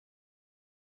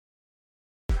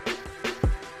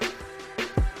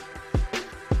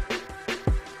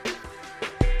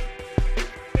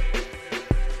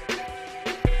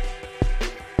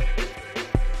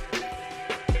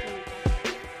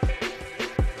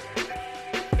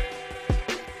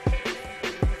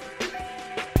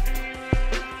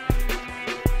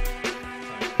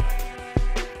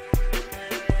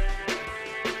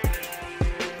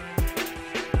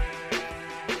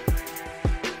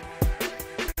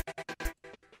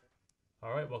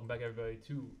right, welcome back everybody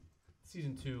to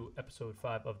season 2, episode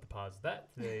 5 of the Pause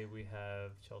That. Today we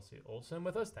have Chelsea Olsen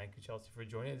with us. Thank you, Chelsea, for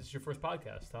joining. This is your first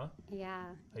podcast, huh? Yeah.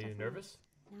 Are you nervous?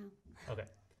 No. Okay.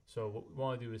 So what we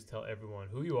want to do is tell everyone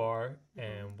who you are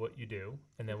and what you do,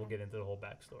 and then we'll get into the whole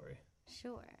backstory.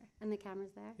 Sure. And the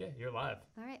camera's there? Yeah, you're live.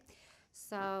 All right.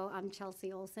 So I'm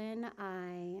Chelsea Olsen.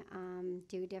 I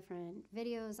do different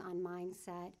videos on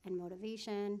mindset and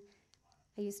motivation.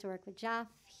 I used to work with Jeff.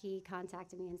 He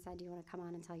contacted me and said, do you want to come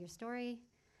on and tell your story?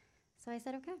 So I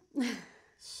said, okay.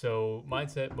 So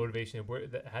mindset, motivation,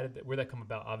 where'd that come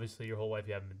about? Obviously, your whole life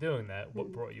you haven't been doing that.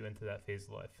 What brought you into that phase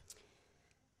of life?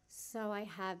 So I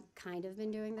have kind of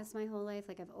been doing this my whole life.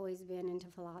 Like I've always been into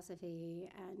philosophy,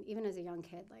 and even as a young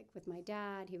kid, like with my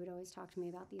dad, he would always talk to me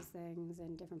about these things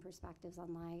and different perspectives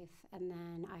on life. And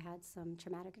then I had some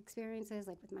traumatic experiences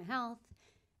like with my health,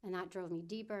 and that drove me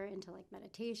deeper into like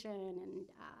meditation and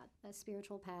the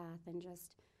spiritual path and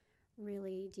just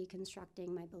really deconstructing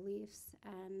my beliefs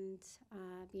and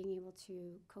being able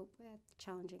to cope with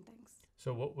challenging things.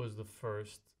 So what was the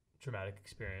first traumatic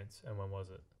experience and when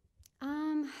was it?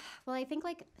 Well, I think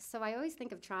so I always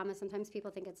think of trauma. Sometimes people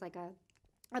think it's like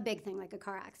a big thing, like a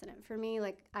car accident. For me,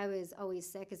 like I was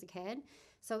always sick as a kid.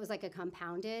 So it was like a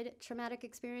compounded traumatic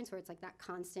experience where it's like that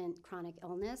constant chronic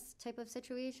illness type of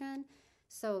situation.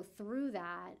 So through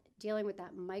that, dealing with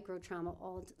that micro trauma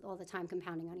all the time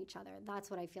compounding on each other, that's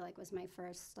what I feel like was my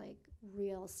first like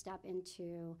real step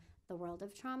into the world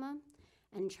of trauma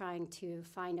and trying to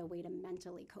find a way to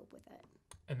mentally cope with it.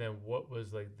 And then what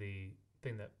was like the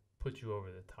thing that put you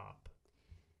over the top?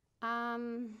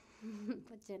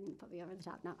 What didn't put me over the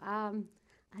top? No.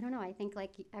 I don't know. I think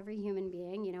like every human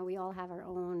being, you know, we all have our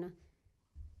own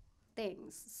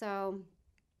things. So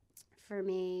for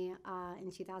me,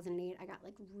 in 2008, I got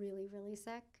like really, really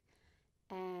sick,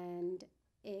 and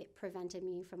it prevented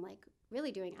me from like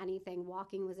really doing anything.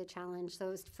 Walking was a challenge. So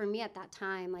it was, for me at that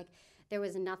time, like there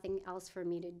was nothing else for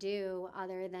me to do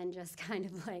other than just kind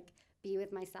of like be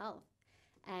with myself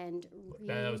and read.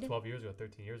 That was 12 years ago,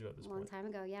 13 years ago at this point. A long time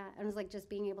ago, yeah. And it was like just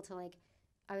being able to like,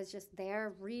 I was just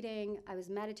there reading. I was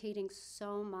meditating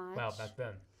so much. Wow, back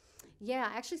then. Yeah,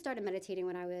 I actually started meditating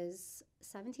when I was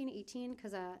 17, 18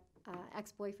 because a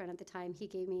ex-boyfriend at the time, he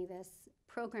gave me this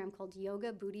program called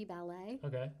Yoga Booty Ballet.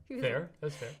 Okay, fair.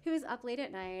 That's fair. He was up late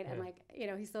at night and like, you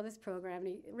know, he saw this program and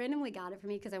he randomly got it for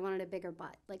me because I wanted a bigger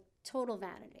butt, like total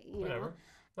vanity, you know?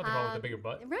 Nothing wrong with a bigger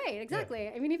butt. Right, exactly.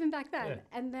 Yeah. I mean, even back then. Yeah.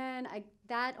 And then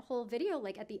that whole video,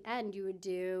 like at the end, you would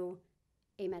do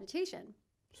a meditation.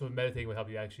 So meditating would help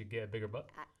you actually get a bigger butt?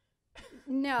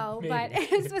 No, but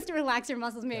it's supposed to relax your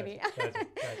muscles, maybe. Gotcha.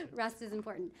 Rest is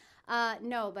important.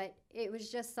 No, but it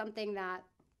was just something that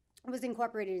was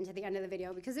incorporated into the end of the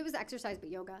video because it was exercise but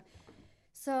yoga.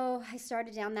 So I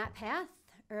started down that path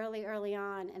early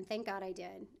on, and thank God I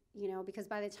did, you know, because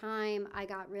by the time I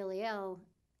got really ill,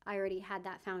 I already had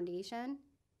that foundation.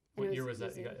 And what year was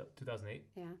that? You got 2008?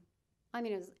 Yeah. I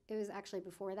mean, it was actually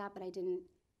before that, but I didn't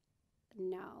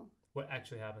know. What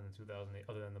actually happened in 2008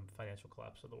 other than the financial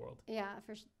collapse of the world? Yeah,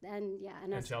 and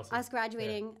Chelsea. us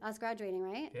graduating,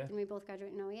 right? Yeah. Didn't we both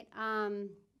graduate in 08? I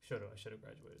should have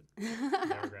graduated.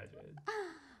 Never graduated.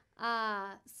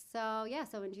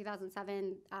 So in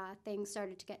 2007, things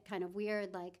started to get kind of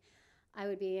weird. Like I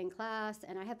would be in class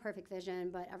and I had perfect vision,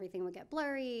 but everything would get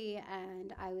blurry,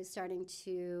 and I was starting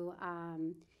to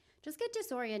just get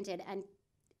disoriented. And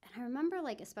I remember,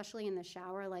 like, especially in the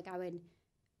shower, like I would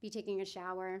be taking a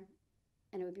shower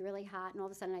and it would be really hot, and all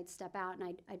of a sudden I'd step out and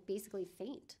I'd basically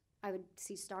faint. I would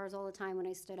see stars all the time when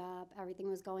I stood up. Everything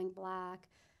was going black.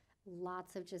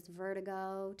 Lots of just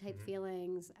vertigo type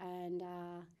feelings. And,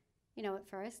 you know, at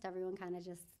first everyone kind of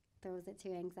just throws it to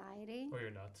anxiety. Or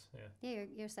you're nuts, yeah. Yeah,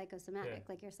 you're psychosomatic,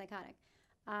 like you're psychotic.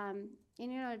 And, you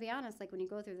know, to be honest, like when you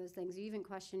go through those things, you even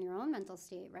question your own mental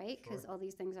state, right? Because all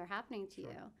these things are happening to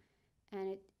you.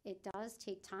 And it does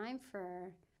take time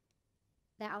for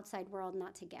the outside world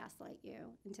not to gaslight you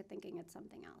into thinking it's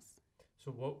something else.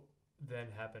 So what then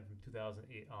happened from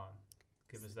 2008 on?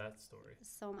 Give us that story.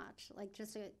 So much. Like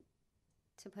just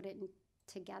to put it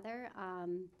together,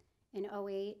 in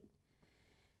 2008,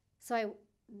 so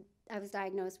I was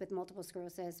diagnosed with multiple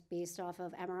sclerosis based off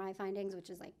of MRI findings, which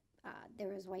is like there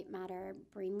was white matter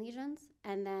brain lesions.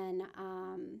 And then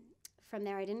from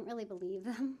there, I didn't really believe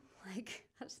them. Like,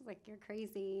 I was just like, you're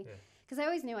crazy. Because I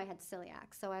always knew I had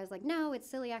celiac. So I was like, no, it's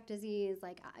celiac disease.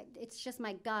 Like, it's just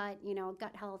my gut, you know,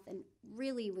 gut health, and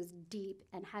really was deep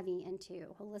and heavy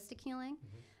into holistic healing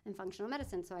and functional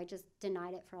medicine. So I just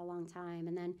denied it for a long time.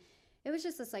 And then it was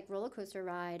just this like roller coaster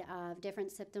ride of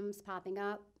different symptoms popping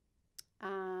up,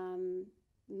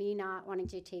 me not wanting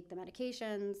to take the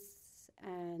medications,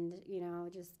 and,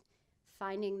 just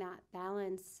finding that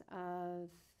balance of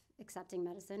accepting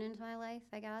medicine into my life,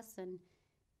 I guess,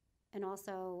 and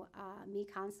also me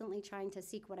constantly trying to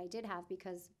seek what I did have,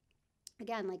 because,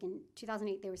 again, like in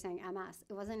 2008, they were saying MS.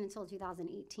 It wasn't until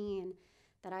 2018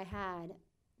 that I had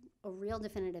a real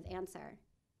definitive answer.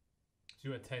 So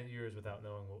you went 10 years without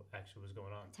knowing what actually was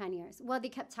going on. 10 years. Well, they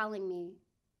kept telling me,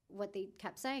 what they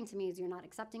kept saying to me is, you're not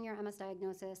accepting your MS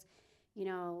diagnosis. They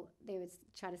would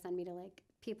try to send me to, like,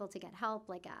 people to get help.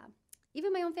 Like,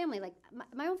 even my own family, like,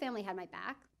 my own family had my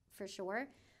back, for sure.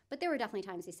 But there were definitely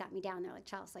times they sat me down. They're like,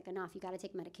 Chelsea, like, enough. You got to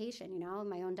take medication,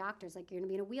 My own doctor's like, you're going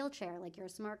to be in a wheelchair. Like, you're a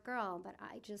smart girl. But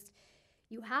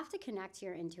you have to connect to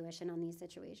your intuition on these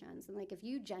situations. And, like, if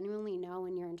you genuinely know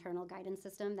in your internal guidance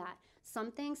system that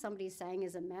somebody's saying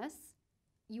is amiss,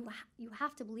 you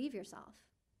have to believe yourself.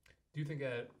 Do you think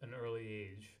at an early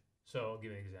age, so I'll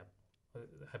give you an example,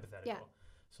 hypothetical. Yeah.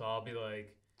 So I'll be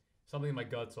like, something in my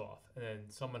gut's off. And then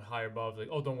someone higher above is like,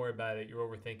 oh, don't worry about it. You're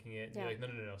overthinking it. And you're like,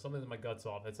 no. Something in my gut's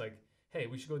off. It's like, hey,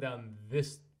 we should go down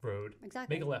this road.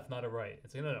 Exactly. Make a left, not a right.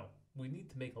 It's like, no. We need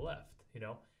to make a left,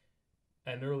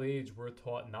 At an early age, we're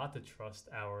taught not to trust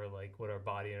what our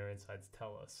body and our insides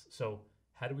tell us. So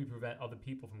how do we prevent other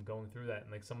people from going through that?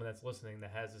 And, like, someone that's listening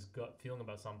that has this gut feeling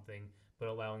about something, but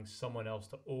allowing someone else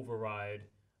to override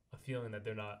a feeling that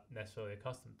they're not necessarily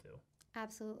accustomed to.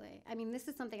 Absolutely. I mean, this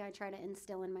is something I try to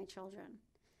instill in my children.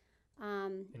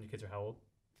 And your kids are how old?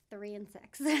 3 and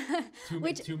 6.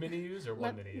 Two mini yous or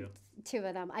one mini you? 2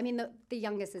 of them. I mean, the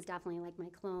youngest is definitely like my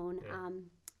clone. Yeah.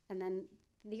 And then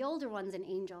the older one's an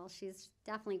angel. She's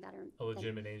definitely better. A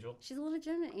legitimate angel? She's a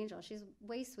legitimate angel. She's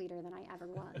way sweeter than I ever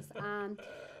was.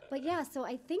 But yeah, so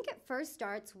I think it first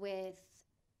starts with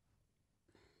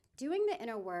doing the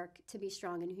inner work to be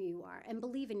strong in who you are and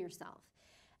believe in yourself.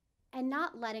 And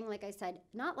not letting, like I said,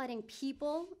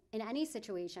 people in any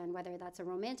situation, whether that's a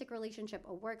romantic relationship,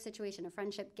 a work situation, a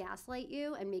friendship, gaslight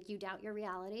you and make you doubt your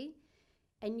reality.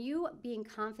 And you being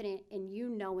confident in you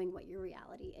knowing what your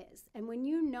reality is. And when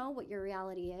you know what your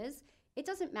reality is, it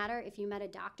doesn't matter if you met a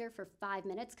doctor for 5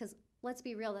 minutes, because let's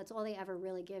be real, that's all they ever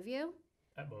really give you.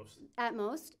 At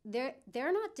most, they're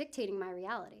not dictating my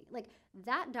reality. Like,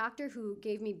 that doctor who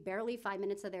gave me barely 5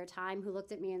 minutes of their time, who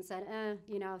looked at me and said,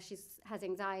 she has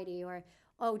anxiety, or,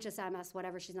 oh, just MS,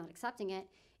 whatever, she's not accepting it.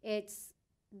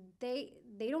 They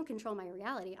don't control my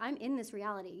reality. I'm in this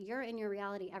reality. You're in your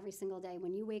reality every single day.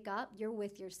 When you wake up, you're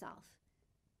with yourself.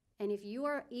 And if you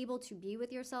are able to be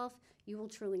with yourself, you will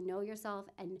truly know yourself,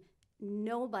 and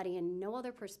nobody and no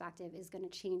other perspective is going to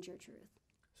change your truth.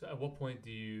 So at what point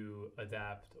do you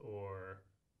adapt or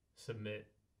submit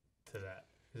to that?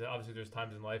 Because obviously there's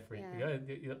times in life where you gotta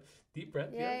deep breath,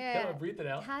 gotta breathe it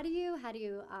out. How do you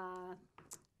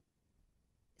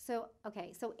so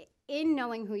in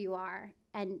knowing who you are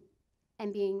and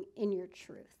being in your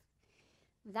truth,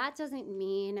 that doesn't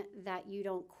mean that you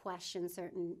don't question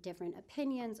certain different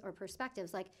opinions or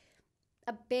perspectives. Like,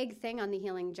 a big thing on the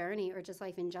healing journey, or just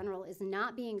life in general, is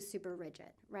not being super rigid,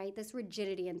 right? This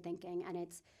rigidity in thinking, and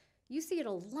you see it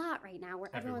a lot right now, where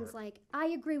everyone's like, I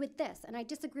agree with this, and I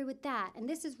disagree with that, and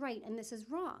this is right, and this is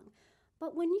wrong.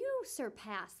 But when you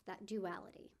surpass that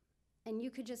duality, and you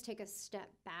could just take a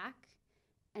step back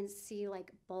and see,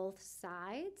 like, both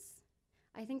sides,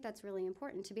 I think that's really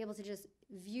important, to be able to just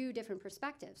view different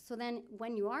perspectives. So then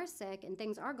when you are sick and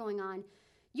things are going on,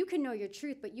 you can know your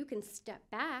truth, but you can step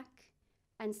back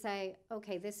and say,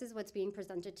 okay, this is what's being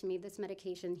presented to me, this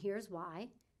medication, here's why,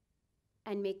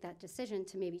 and make that decision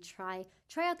to maybe try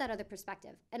out that other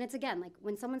perspective. And it's, again, like,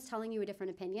 when someone's telling you a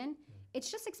different opinion, it's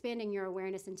just expanding your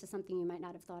awareness into something you might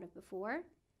not have thought of before.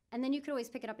 And then you could always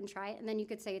pick it up and try it, and then you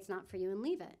could say it's not for you and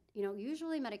leave it.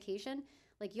 Usually medication,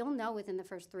 like, you'll know within the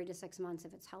first 3 to 6 months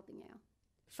if it's helping you,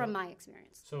 from my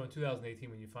experience. So in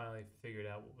 2018, when you finally figured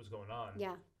out what was going on.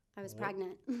 Yeah, I was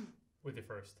pregnant. With your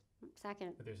first?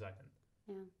 Second. With your second.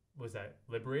 Yeah. Was that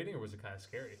liberating, or was it kind of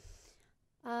scary?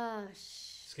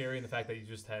 Scary in the fact that you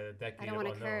just had a decade of unknown. I don't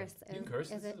want to curse. You can curse.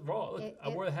 This is raw. Look, I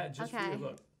wore the hat just for you.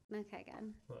 Look. Okay,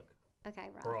 good. Look.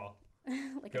 Okay, raw. Raw.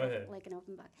 Go ahead. Like an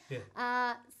open book.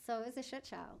 Yeah. So it was a shit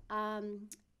show.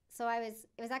 So it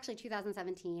was actually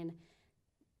 2017.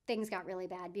 Things got really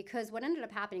bad, because what ended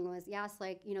up happening was, yes,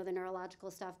 like, the neurological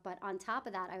stuff, but on top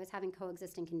of that, I was having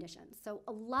coexisting conditions. So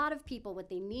a lot of people, what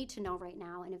they need to know right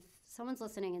now, and if someone's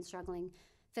listening and struggling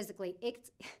physically, it's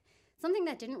something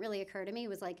that didn't really occur to me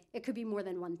was, like, it could be more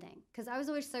than one thing, because I was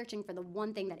always searching for the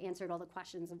one thing that answered all the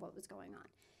questions of what was going on.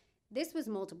 This was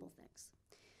multiple things.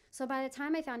 So by the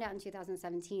time I found out in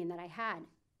 2017 that I had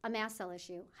a mast cell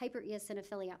issue,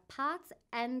 hypereosinophilia, POTS,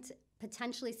 and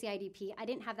potentially CIDP. I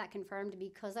didn't have that confirmed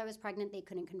because I was pregnant. They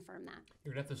couldn't confirm that.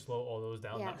 You're gonna have to slow all those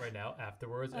down, Yeah. not right now,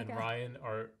 afterwards. And Okay. Ryan,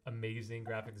 our amazing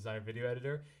graphic designer, video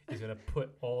editor, is gonna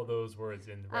put all those words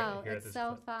in right here at It's this so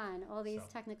clip. fun. All these So.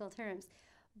 technical terms.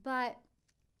 But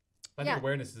I Yeah. think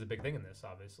awareness is a big thing in this,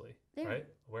 obviously, Yeah. right?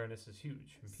 Awareness is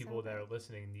huge, and So people that big. are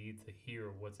listening need to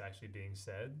hear what's actually being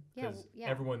said Yeah, because yeah.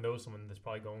 everyone knows someone that's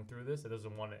probably going through this that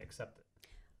doesn't want to accept it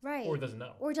right. or doesn't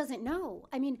know. Or doesn't know.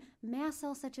 I mean, mast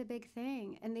cell's such a big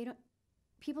thing, and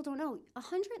people don't know.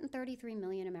 133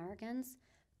 million Americans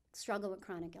struggle with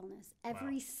chronic illness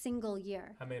every single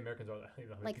year. How many Americans are there? You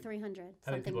know, how many Like people, 300. how many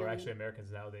something people are million. actually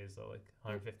Americans nowadays, though? Like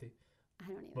 150? I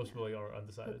don't even Most know. people are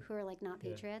undecided. Who are like not Yeah.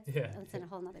 patriots. Yeah. That's a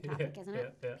whole nother topic, isn't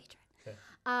it? Yeah. Patriot.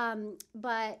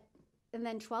 And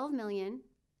then 12 million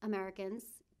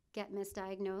Americans get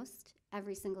misdiagnosed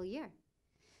every single year.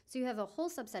 So you have a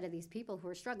whole subset of these people who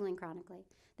are struggling chronically.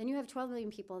 Then you have 12 million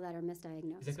people that are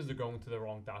misdiagnosed. Is that because they're going to the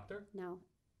wrong doctor? No,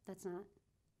 that's not.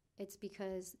 It's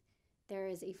because there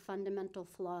is a fundamental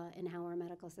flaw in how our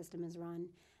medical system is run.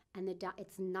 And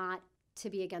it's not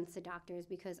to be against the doctors,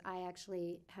 because I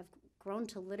actually have grown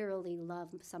to literally love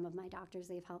some of my doctors.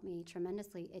 They've helped me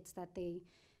tremendously. It's that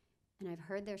and I've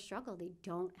heard their struggle, they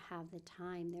don't have the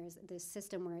time. There's this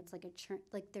system where it's like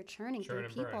they're churning through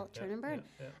people, churn and burn.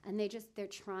 Yeah. And they're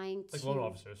trying Like to. loan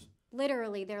officers.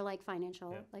 Literally, they're like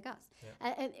financial, like us.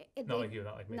 Yeah. And Not like you,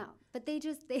 not like me. No, but they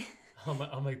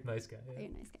I'm like the nice guy. Yeah. you're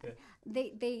a nice guy.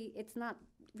 Yeah. It's not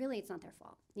their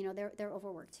fault. You know, they're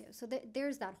overworked too. So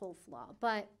there's that whole flaw.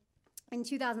 But in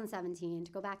 2017,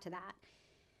 to go back to that,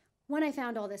 when I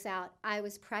found all this out, I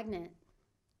was pregnant,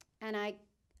 and I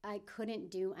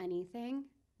couldn't do anything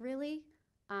really,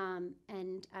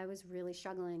 and I was really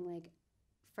struggling. Like,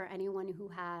 for anyone who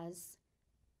has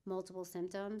multiple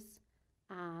symptoms,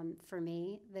 for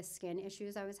me, the skin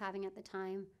issues I was having at the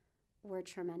time were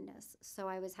tremendous. So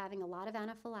I was having a lot of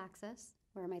anaphylaxis,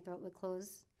 where my throat would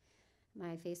close,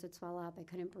 my face would swell up, I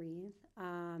couldn't breathe,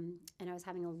 and I was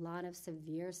having a lot of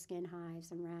severe skin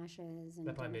hives and rashes. And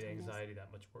That probably made dermatitis. anxiety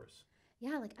that much worse.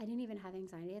 Yeah, like I didn't even have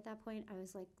anxiety at that point. I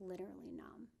was like literally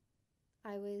numb.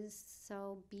 I was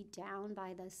so beat down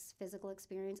by this physical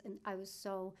experience, and I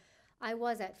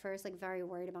was at first like very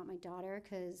worried about my daughter,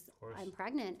 because I'm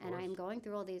pregnant and I'm going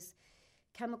through all these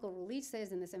chemical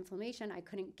releases and this inflammation. I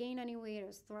couldn't gain any weight. I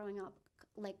was throwing up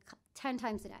like 10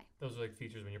 times a day. Those are like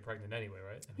features when you're pregnant anyway,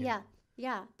 right? I mean,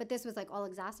 Yeah. But this was like all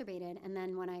exacerbated. And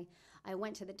then when I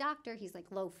went to the doctor, he's like,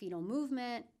 low fetal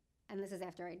movement. And this is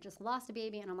after I just lost a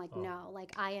baby. And I'm like, no,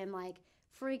 like I am like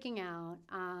freaking out.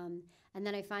 And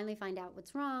then I finally find out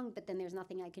what's wrong, but then there's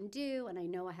nothing I can do. And I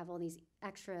know I have all these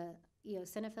extra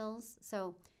eosinophils.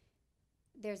 So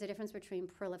there's a difference between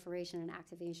proliferation and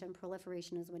activation.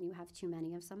 Proliferation is when you have too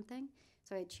many of something.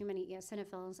 So I had too many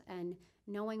eosinophils, and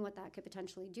knowing what that could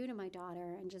potentially do to my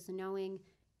daughter, and just knowing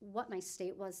what my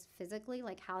state was physically,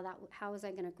 like how was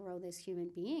I going to grow this human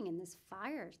being in this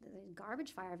fire, this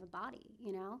garbage fire of a body,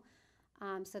 you know?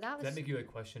 So that was. Did that make you like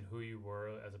question who you were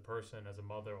as a person, as a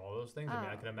mother, all those things? I mean,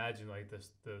 I can imagine like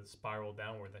the spiral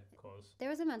downward that could cause. There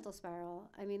was a mental spiral.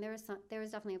 I mean, there was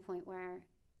definitely a point where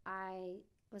I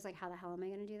was like, how the hell am I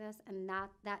going to do this? And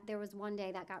that there was one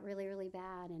day that got really, really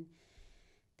bad, and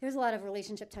there was a lot of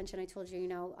relationship tension. I told you,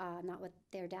 I'm not with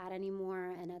their dad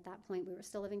anymore, and at that point we were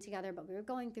still living together, but we were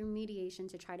going through mediation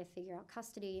to try to figure out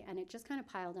custody, and it just kind of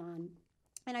piled on.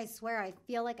 And I swear, I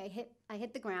feel like I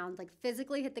hit the ground, like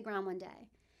physically hit the ground one day,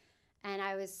 and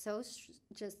I was so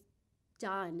just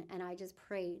done, and I just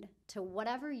prayed to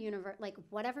whatever universe, like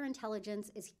whatever intelligence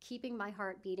is keeping my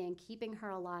heart beating, keeping her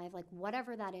alive, like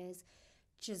whatever that is,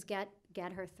 just get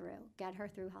her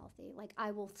through healthy. Like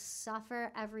I will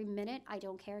suffer every minute. I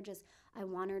don't care. Just I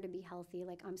want her to be healthy.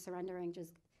 Like I'm surrendering.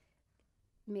 Just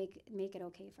make it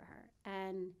okay for her.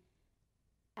 And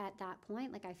at that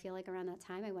point, like I feel like around that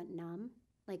time I went numb.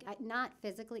 Like not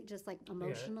physically, just like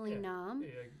emotionally numb.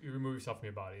 Yeah, you remove yourself from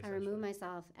your body. I removed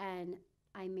myself, and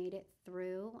I made it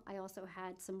through. I also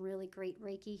had some really great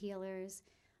Reiki healers.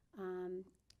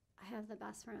 I have the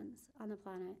best friends on the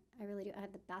planet. I really do. I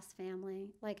have the best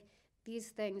family. Like these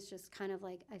things just kind of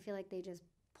like, I feel like they just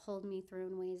pulled me through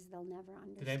in ways they'll never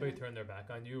understand. Did anybody turn their back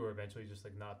on you, or eventually just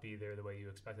like not be there the way you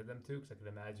expected them to? Because I could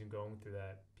imagine going through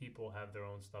that. People have their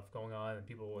own stuff going on, and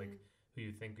people like who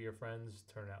you think are your friends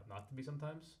turn out not to be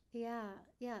sometimes. Yeah.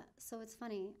 So it's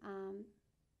funny.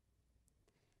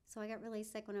 So I got really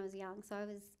sick when I was young. So I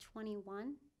was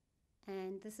 21,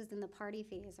 and this is in the party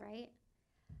phase, right?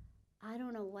 I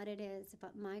don't know what it is,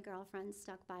 but my girlfriends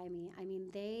stuck by me. I mean,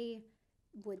 they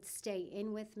would stay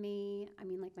in with me. I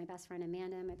mean, like my best friend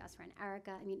Amanda, my best friend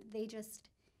Erica. I mean, they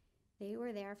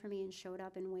were there for me and showed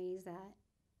up in ways that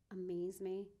amaze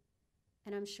me.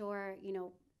 And I'm sure,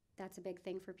 that's a big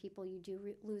thing for people. You do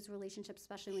lose relationships,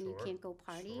 especially when you can't go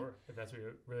party. Sure, if that's what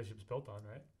your relationship's built on,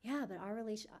 right? Yeah, but our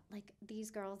like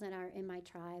these girls that are in my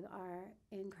tribe are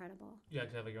incredible. You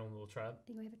actually have like your own little tribe. I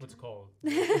think we have a What's it tribe. called?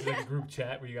 Is it like a group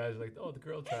chat where you guys are like, oh, the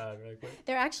girl tribe? Like, what?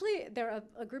 They're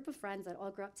a group of friends that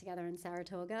all grew up together in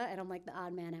Saratoga, and I'm like the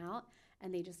odd man out,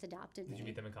 and they just adopted me. Did you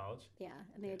meet them in college? Yeah,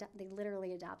 and they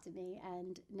literally adopted me,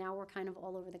 and now we're kind of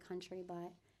all over the country,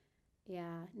 but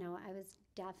yeah, no, I was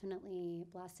definitely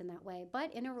blessed in that way.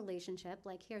 But in a relationship,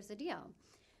 like, here's the deal.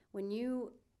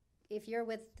 If you're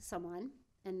with someone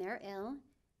and they're ill,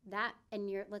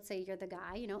 and let's say you're the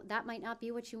guy, that might not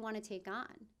be what you want to take on.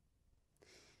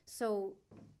 So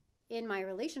in my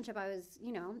relationship, I was,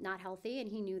 not healthy, and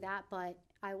he knew that, but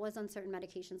I was on certain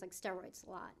medications like steroids a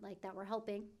lot, like that were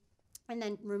helping. And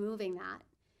then removing that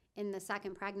in the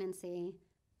second pregnancy,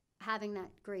 having that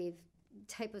grave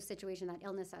type of situation, that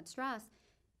illness, that stress,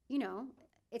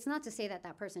 it's not to say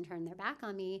that person turned their back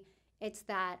on me. It's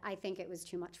that I think it was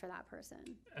too much for that person.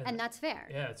 And that's fair.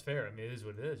 Yeah, it's fair. I mean, it is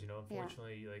what it is.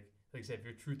 Unfortunately, like I said, if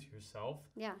you're true to yourself,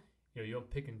 yeah, you don't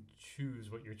pick and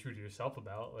choose what you're true to yourself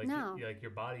about. Like, no. Like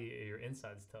your body, your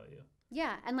insides tell you.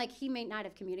 Yeah, and like he may not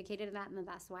have communicated that in the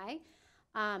best way.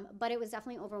 But it was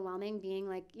definitely overwhelming being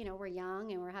like, we're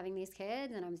young and we're having these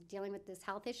kids and I'm dealing with this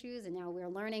health issues, and now we're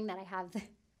learning that I have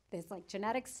this like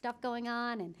genetic stuff going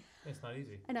on, and it's not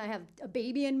easy. And I have a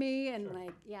baby in me, and sure.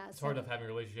 like, yeah. It's hard enough having a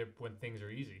relationship when things are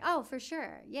easy. Oh, for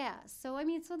sure. Yeah. So, I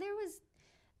mean, there was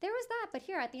that. But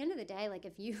here, at the end of the day, like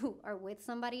if you are with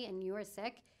somebody and you are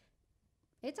sick,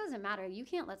 it doesn't matter. You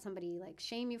can't let somebody like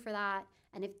shame you for that.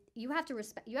 And if you have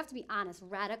to be honest.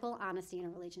 Radical honesty in a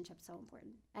relationship is so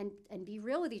important. And be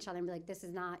real with each other and be like, this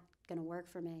is not going to work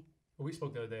for me. Well, we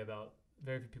spoke the other day about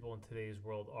very few people in today's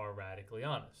world are radically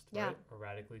honest, yeah. right? Or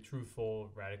radically truthful,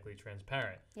 radically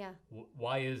transparent. Yeah.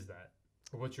 Why is that?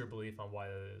 Or what's your belief on why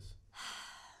that is?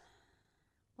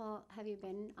 Well, have you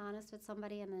been honest with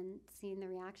somebody and then seen the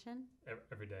reaction?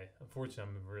 Every day. Unfortunately,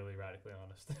 I'm really radically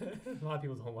honest. A lot of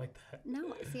people don't like that.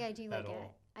 No, see, I do like it.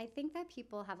 All. I think that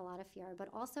people have a lot of fear, but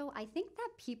also I think that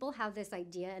people have this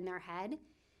idea in their head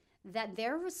that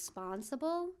they're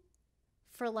responsible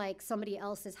for like somebody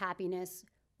else's happiness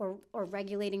or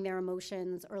regulating their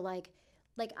emotions, or like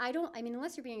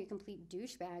unless you're being a complete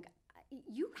douchebag,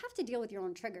 you have to deal with your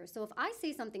own triggers. So if I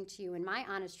say something to you in my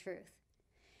honest truth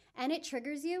and it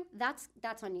triggers you, that's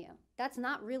on you. That's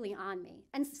not really on me.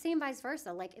 And same vice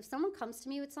versa. Like if someone comes to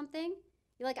me with something,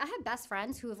 I have best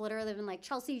friends who have literally been like,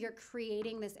 Chelsea, you're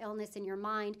creating this illness in your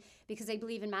mind because they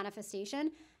believe in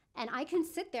manifestation. And I can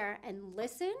sit there and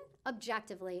listen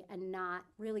objectively and not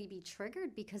really be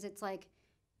triggered, because it's like,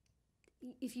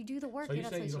 if you do the work, so you're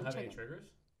not saying you don't supposed have to any triggers?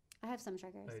 I have some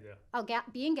triggers. Oh, you do. Oh,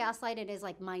 being gaslighted is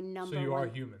like my number one. So you are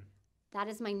human. That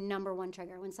is my number one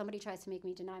trigger. When somebody tries to make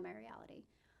me deny my reality,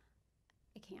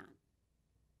 I can't.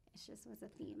 It just was a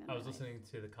theme. I was listening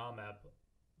to the Calm app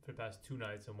for the past 2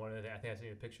 nights, and one of the, I think I sent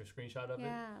you a picture, screenshot of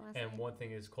it. And one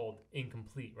thing is called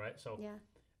Incomplete, right? So yeah.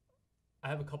 I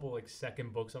have a couple like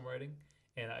second books I'm writing,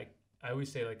 and I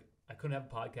always say like I couldn't have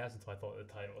a podcast until I thought of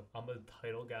the title. I'm a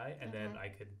title guy, and then I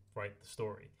could write the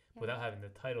story. Yeah. Without having the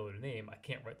title or the name, I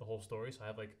can't write the whole story. So I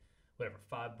have like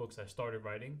 5 books I started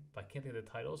writing, but I can't think of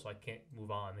the title, so I can't move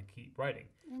on and keep writing.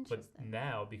 But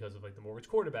now, because of like the mortgage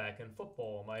quarterback and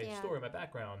football, my story, my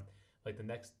background, like the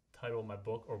next title of my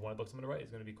book, or one of the books I'm going to write, is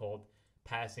going to be called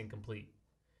Passing Complete.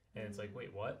 And it's like,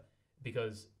 wait, what?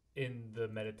 Because in the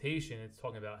meditation, it's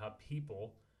talking about how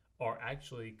people are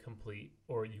actually complete,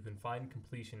 or you can find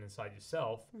completion inside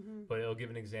yourself, but it'll give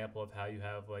an example of how you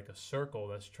have like a circle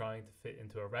that's trying to fit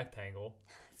into a rectangle.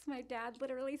 My dad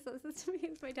literally says this to me.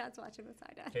 My dad's watching this.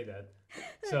 Hi, Dad. Hey, Dad.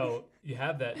 So you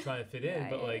have that trying to fit in,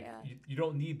 but you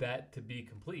don't need that to be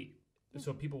complete. Yeah.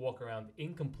 So people walk around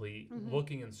incomplete,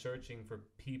 looking and searching for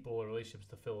people or relationships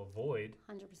to fill a void.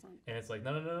 100%. And it's like,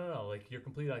 no. Like, you're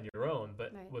complete on your own.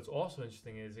 But what's also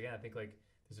interesting is, again, I think like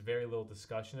there's very little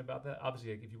discussion about that.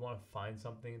 Obviously, like if you want to find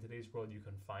something in today's world, you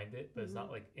can find it, but it's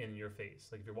not like in your face.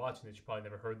 Like if you're watching this, you probably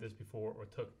never heard this before or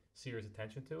took serious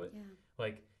attention to it. Yeah.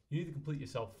 Like you need to complete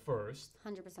yourself first.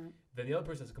 100%. Then the other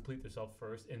person has to complete themselves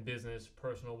first in business,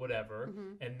 personal, whatever.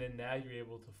 And then now you're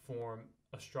able to form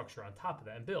a structure on top of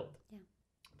that and build. Yeah.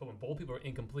 But when both people are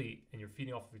incomplete and you're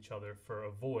feeding off of each other for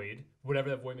a void, whatever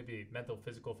that void may be, mental,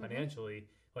 physical, financially,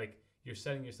 like you're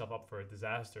setting yourself up for a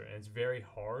disaster. And it's very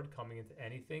hard coming into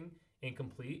anything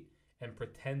incomplete and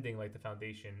pretending like the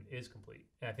foundation is complete.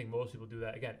 And I think most people do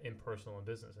that, again, in personal and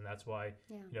business. And that's why,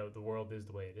 the world is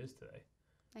the way it is today.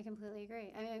 I completely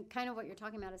agree. I mean, kind of what you're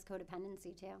talking about is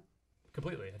codependency too.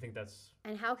 Completely. I think that's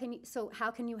And how can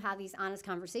you have these honest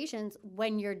conversations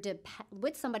when you're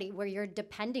with somebody where you're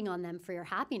depending on them for your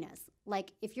happiness?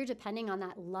 Like if you're depending on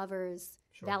that lover's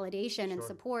sure. validation and Sure.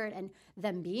 support and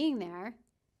them being there,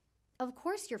 of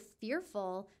course you're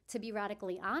fearful to be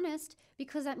radically honest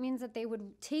because that means that they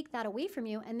would take that away from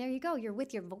you, and there you go, you're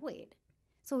with your void.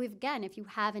 So if you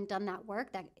haven't done that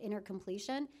work, that inner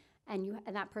completion, and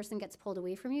that person gets pulled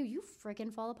away from you, you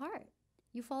freaking fall apart.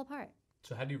 You fall apart.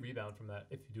 So how do you rebound from that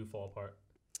if you do fall apart?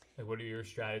 Like, what are your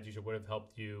strategies, or what have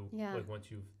helped you? Yeah. Like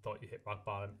once you thought you hit rock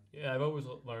bottom. Yeah, I've always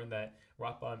learned that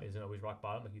rock bottom isn't always rock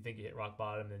bottom. Like you think you hit rock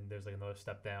bottom, then there's like another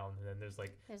step down, and then there's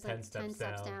like 10 steps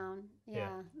down.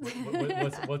 Yeah.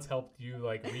 What's helped you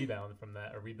like rebound from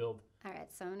that or rebuild? All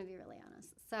right, so I'm gonna be really honest.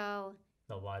 So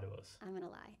No, lie to us. I'm gonna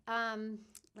lie.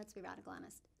 Let's be radical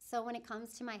honest. So when it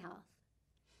comes to my health,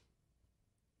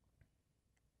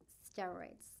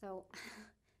 steroids. So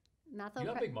You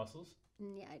got big muscles.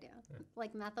 Yeah, I do. Yeah.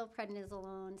 Like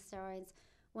methylprednisolone, steroids.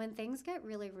 When things get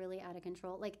really, really out of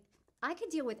control, like I could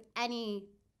deal with any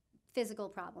physical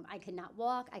problem. I could not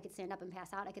walk. I could stand up and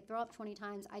pass out. I could throw up 20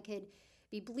 times. I could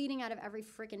be bleeding out of every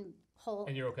freaking hole.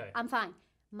 And you're okay. I'm fine.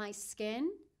 My skin,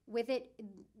 with it,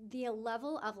 the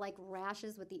level of like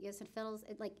rashes with the eosinophils,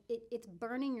 it's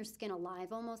burning your skin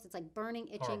alive almost. It's like burning,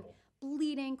 itching, Horrible.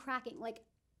 bleeding, cracking, like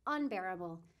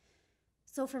unbearable.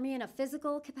 So for me in a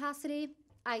physical capacity,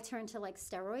 I turn to like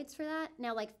steroids for that.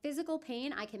 Now like physical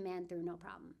pain, I can man through no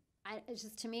problem. It's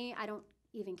just, to me, I don't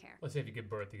even care. Let's say if you give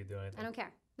birth, you could do anything. I don't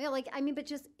care. Yeah, but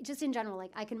just in general,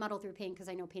 like I can muddle through pain because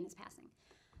I know pain is passing.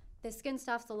 The skin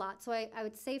stuff's a lot. So I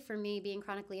would say for me, being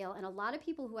chronically ill, and a lot of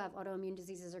people who have autoimmune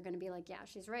diseases are going to be like, yeah,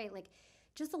 she's right. Like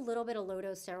just a little bit of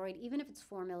low-dose steroid, even if it's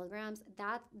 4 milligrams,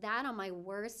 that on my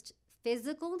worst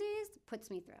physical days puts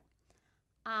me through.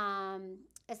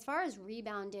 As far as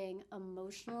rebounding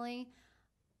emotionally,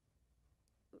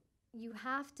 you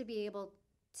have to be able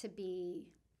to be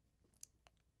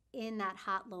in that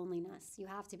hot loneliness. You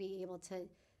have to be able to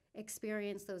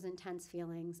experience those intense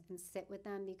feelings and sit with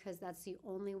them, because that's the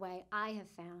only way I have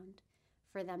found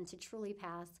for them to truly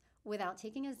pass without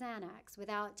taking a Xanax,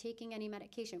 without taking any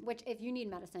medication, which if you need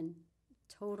medicine,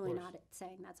 totally not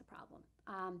saying that's a problem.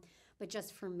 But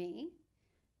just for me,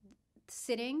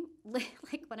 sitting,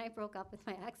 like when I broke up with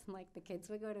my ex and like the kids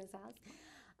would go to his house,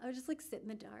 I would just like sit in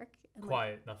the dark. And,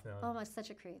 quiet, nothing else. Oh, my, such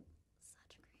a creep.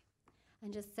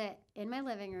 And just sit in my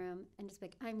living room and just be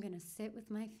like, I'm gonna sit with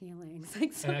my feelings.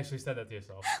 Like, so, and actually said that to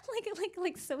yourself.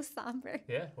 like so somber.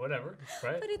 Yeah, whatever.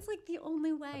 Right. But it's like the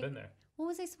only way. I've been there. What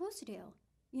was I supposed to do?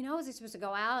 You know, was I supposed to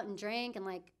go out and drink and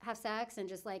like have sex and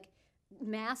just like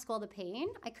mask all the pain?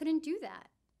 I couldn't do that,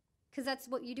 because that's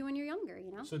what you do when you're younger,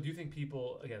 you know? So do you think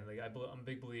people, again, like I'm a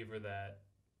big believer that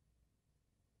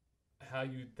how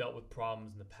you dealt with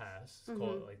problems in the past,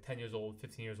 call it like 10 years old,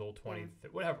 15 years old, 20,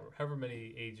 whatever, however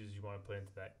many ages you want to put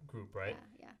into that group, right?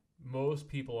 Yeah. Most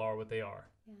people are what they are.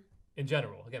 Yeah. In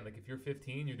general, again, like if you're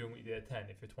 15, you're doing what you did at 10.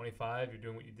 If you're 25, you're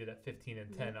doing what you did at 15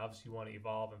 and 10. Obviously, you want to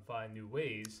evolve and find new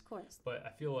ways. Of course. But I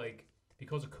feel like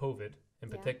because of COVID in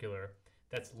particular,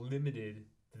 that's limited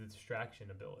the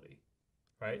distraction ability,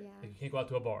 right? Yeah. Like you can't go out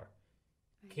to a bar.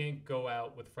 Right. Can't go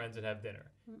out with friends and have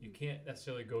dinner. You can't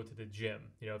necessarily go to the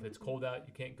gym. You know, if it's cold out,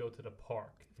 you can't go to the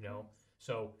park, you know?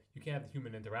 So you can't have the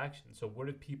human interaction. So what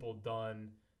have people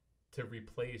done to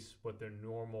replace what their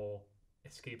normal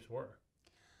escapes were?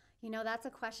 You know, that's a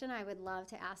question I would love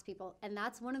to ask people. And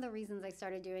that's one of the reasons I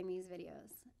started doing these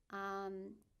videos. I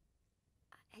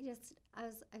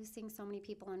was seeing so many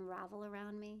people unravel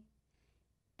around me.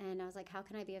 And I was like, how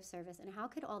can I be of service? And how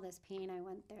could all this pain I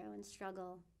went through and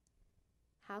struggle,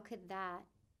 how could that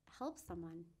help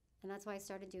someone? And that's why I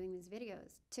started doing these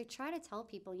videos, to try to tell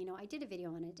people, you know, I did a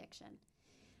video on addiction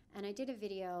and I did a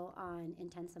video on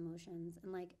intense emotions,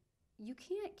 and like, you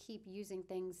can't keep using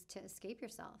things to escape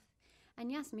yourself.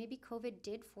 And yes, maybe COVID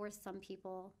did force some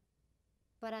people,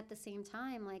 but at the same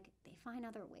time, like, they find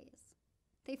other ways.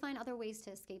 They find other ways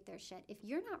to escape their shit. If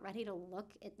you're not ready to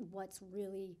look at what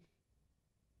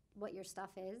your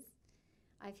stuff is,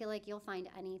 I feel like you'll find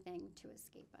anything to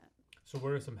escape it. So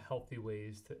what are some healthy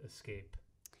ways to escape?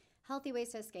 Healthy ways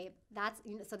to escape. That's,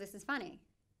 you know, so this is funny.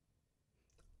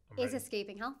 Is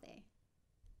escaping healthy?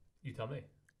 You tell me.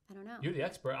 I don't know. You're the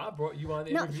expert. I brought you on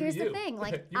to interview you. No, here's the thing.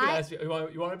 Like, you can ask you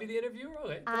want to be the interviewer?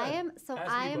 Okay.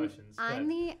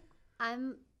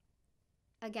 I'm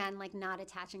again, like, not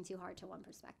attaching too hard to one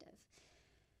perspective.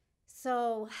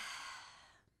 So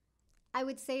I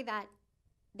would say that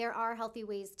there are healthy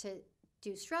ways to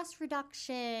do stress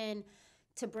reduction,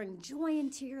 to bring joy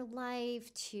into your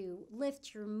life, to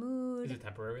lift your mood. Is it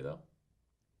temporary though?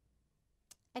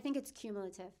 I think it's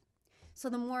cumulative. So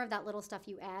the more of that little stuff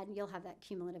you add, you'll have that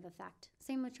cumulative effect.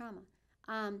 Same with trauma.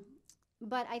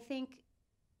 But I think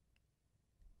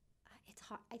it's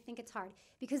hard. I think it's hard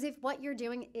because if what you're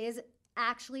doing is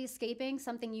actually escaping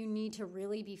something you need to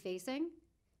really be facing,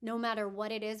 no matter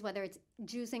what it is, whether it's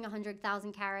juicing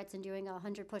 100,000 carrots and doing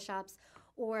 100 push-ups,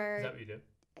 or Is that what you do?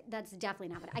 that's definitely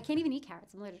not what I can't even eat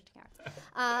carrots. I'm allergic to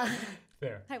carrots.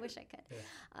 Fair. I wish I could.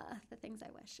 Yeah. The things I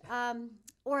wish.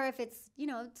 Or if it's,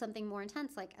 something more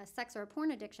intense like a sex or a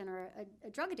porn addiction or a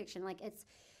drug addiction, like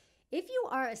if you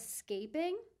are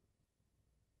escaping,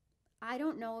 I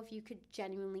don't know if you could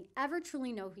genuinely ever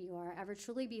truly know who you are, ever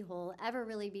truly be whole, ever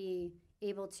really be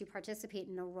able to participate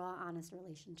in a raw, honest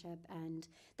relationship. And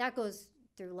that goes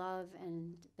through love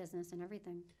and business and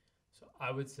everything. So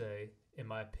I would say, in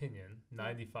my opinion,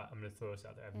 95, I'm going to throw this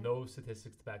out there. I have no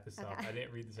statistics to back this up. I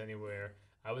didn't read this anywhere.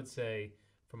 I would say,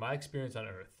 from my experience on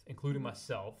Earth, including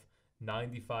myself,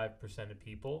 95% of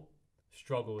people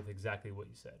struggle with exactly what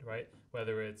you said, right?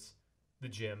 Whether it's the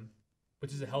gym,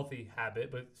 which is a healthy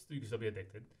habit, but you can still be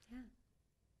addicted. Yeah.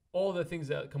 All the things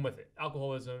that come with it,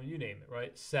 alcoholism, you name it,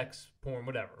 right? Sex, porn,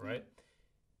 whatever, right?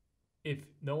 If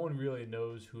no one really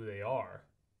knows who they are,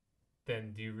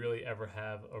 then do you really ever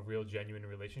have a real genuine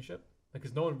relationship?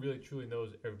 Because no one really truly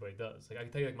knows everybody does. Like I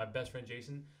can tell you, like my best friend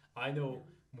Jason, I know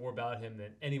more about him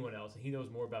than anyone else, and he knows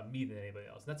more about me than anybody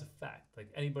else. And that's a fact. Like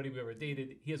anybody we ever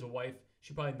dated, he has a wife.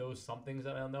 She probably knows some things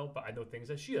that I don't know, but I know things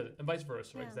that she doesn't, and vice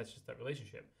versa, right? Because that's just that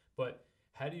relationship. But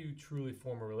how do you truly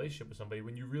form a relationship with somebody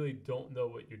when you really don't know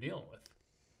what you're dealing with?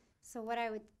 So what I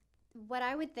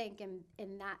would think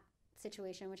in that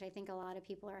situation, which I think a lot of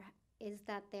people are, is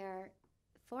that they're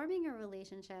forming a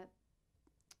relationship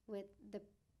with the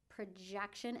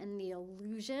projection and the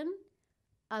illusion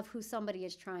of who somebody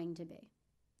is trying to be.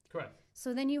 Correct.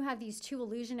 So then you have these two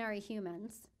illusionary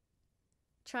humans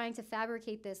trying to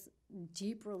fabricate this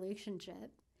deep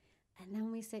relationship. And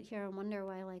then we sit here and wonder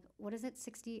why, like, what is it,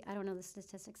 60, I don't know the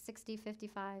statistics, 60,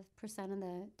 55% of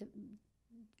the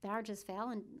marriages fail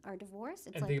and are divorced.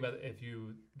 It's and think about it, if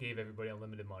you gave everybody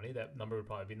unlimited money, that number would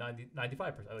probably be 95%.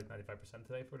 I like 95%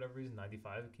 today for whatever reason.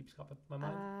 95 keeps coming up in my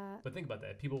mind. But think about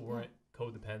that. If people weren't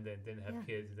codependent, didn't have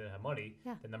kids, didn't have money,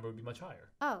 the number would be much higher.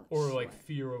 Oh, or sure. like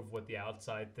fear of what the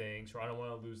outside thinks, or I don't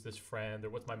want to lose this friend, or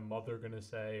what's my mother going to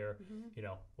say, or,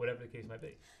 whatever the case might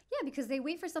be. Yeah, because they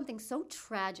wait for something so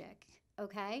tragic,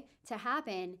 okay, to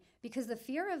happen because the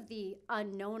fear of the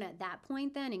unknown at that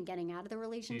point then and getting out of the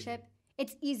relationship,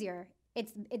 it's easier.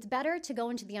 It's better to go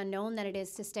into the unknown than it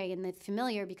is to stay in the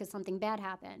familiar because something bad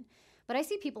happened. But I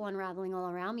see people unraveling all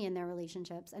around me in their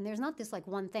relationships, and there's not this like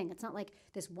one thing. It's not like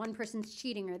this one person's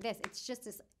cheating or this. It's just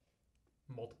this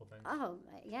multiple things. Oh,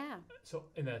 yeah. So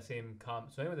in that same so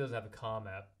anyone that doesn't have a Calm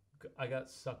app, I got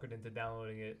suckered into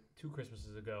downloading it 2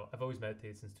 Christmases ago. I've always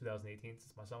meditated since 2018.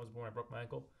 Since my son was born, I broke my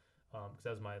ankle. Because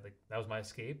that was my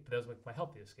escape. But that was like my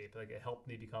healthy escape. Like it helped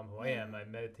me become who I am. I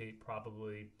meditate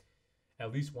probably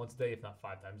at least once a day, if not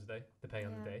 5 times a day,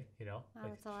 depending on the day. Wow,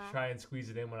 like try and squeeze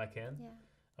it in when I can.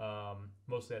 Yeah.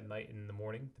 Mostly at night and in the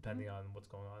morning, depending on what's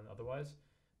going on otherwise.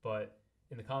 But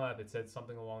in the Calm app, it said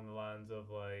something along the lines of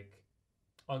like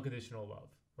unconditional love,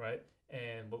 right?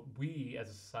 And what we as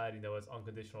a society know as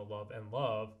unconditional love, and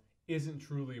love isn't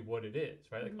truly what it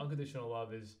is, right? Like unconditional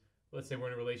love is, let's say we're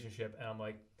in a relationship and I'm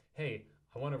like, hey,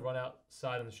 I want to run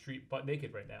outside on the street butt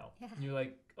naked right now. Yeah. And you're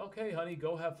like, okay, honey,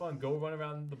 go have fun. Go run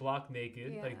around the block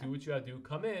naked. Yeah. Like, do what you got to do.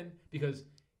 Come in because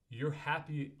you're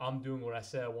happy I'm doing what I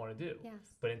said I want to do.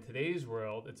 Yes. But in today's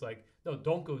world, it's like, no,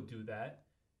 don't go do that.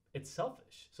 It's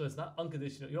selfish. So it's not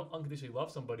unconditional. You don't unconditionally love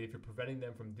somebody if you're preventing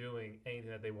them from doing anything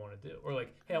that they want to do. Or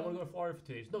like, hey, I want to go to Florida for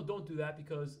 2 days. No, don't do that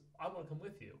because I want to come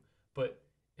with you. But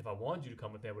if I wanted you to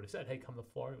come with me, I would have said, hey, come to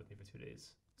Florida with me for 2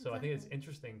 days. So I think it's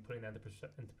interesting putting that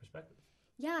into perspective.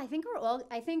 Yeah, I think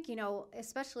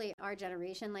especially our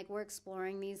generation, like we're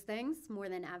exploring these things more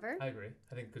than ever. I agree.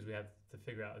 I think because we have to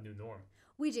figure out a new norm.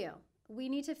 We do. We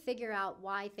need to figure out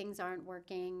why things aren't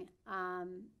working.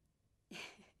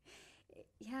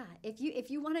 Yeah, if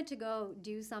you wanted to go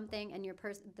do something and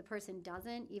the person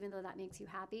doesn't, even though that makes you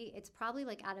happy, it's probably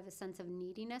like out of a sense of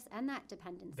neediness and that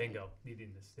dependency. Bingo,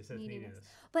 neediness. They said neediness.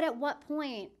 But at what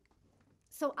point?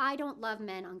 So I don't love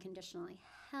men unconditionally.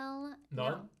 Hell no.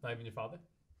 None? Not even your father?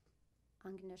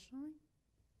 Unconditionally?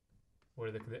 What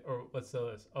are let's say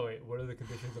this. Oh wait, what are the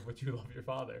conditions of which you love your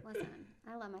father? Listen,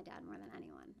 I love my dad more than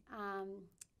anyone.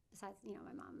 Besides,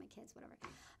 my mom, my kids, whatever.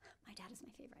 My dad is my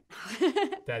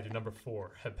favorite. Dad, you're number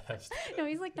 4 at best. No,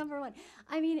 he's like number 1.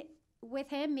 I mean, with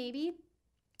him, maybe.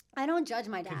 I don't judge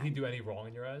my dad. Can he do any wrong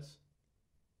in your eyes?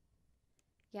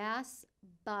 Yes,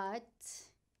 but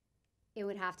it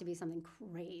would have to be something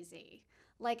crazy.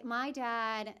 Like my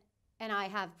dad, and I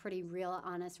have pretty real,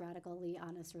 honest, radically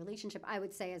honest relationship. I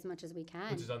would say as much as we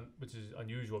can. Which is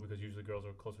unusual because usually girls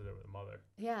are closer to their mother.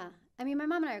 Yeah. I mean, my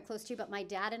mom and I are close too, but my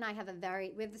dad and I have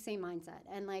we have the same mindset.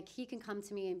 And like, he can come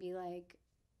to me and be like,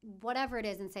 whatever it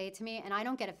is and say it to me. And I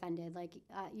don't get offended. Like,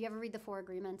 you ever read the 4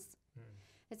 Agreements?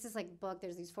 It's this like book.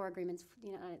 There's these 4 agreements.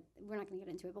 You know, we're not going to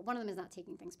get into it, but one of them is not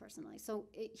taking things personally. So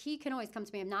he can always come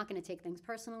to me. I'm not going to take things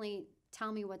personally.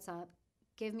 Tell me what's up.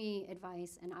 Give me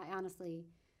advice. And I honestly,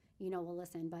 will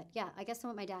listen. But yeah, I guess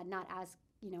with my dad, not as,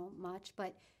 much,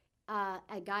 but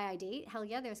a guy I date, hell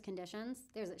yeah, there's conditions.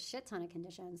 There's a shit ton of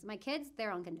conditions. My kids,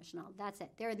 they're unconditional. That's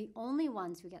it. They're the only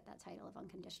ones who get that title of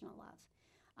unconditional love.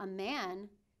 A man,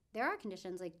 there are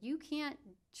conditions. Like, you can't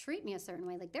treat me a certain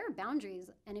way. Like, there are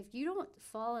boundaries. And if you don't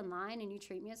fall in line and you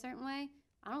treat me a certain way,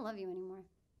 I don't love you anymore.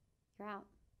 You're out.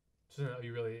 So now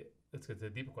let's get to the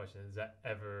deeper question. Is that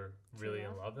ever really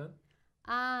in love then?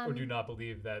 Or do you not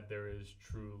believe that there is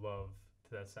true love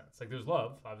to that sense? Like, there's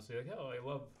love, obviously. Like, oh, I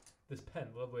love this pen.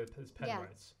 I love the way this pen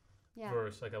writes. Yeah.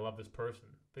 Versus, like, I love this person.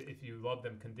 But if you love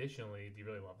them conditionally, do you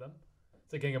really love them?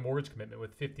 It's like getting a mortgage commitment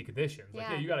with 50 conditions. Like,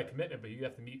 yeah, you got a commitment, but you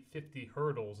have to meet 50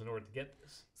 hurdles in order to get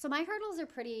this. So my hurdles are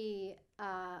pretty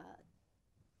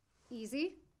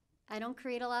easy. I don't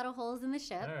create a lot of holes in the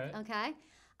ship. All right. Okay.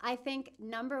 I think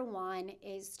number 1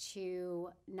 is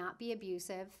to not be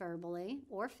abusive verbally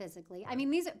or physically. Right. I mean,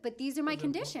 these are my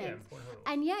conditions.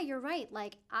 And yeah, you're right.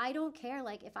 Like, I don't care.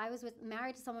 Like, if I was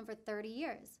married to someone for 30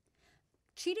 years,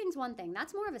 cheating's one thing.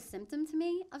 That's more of a symptom to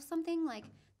me of something like.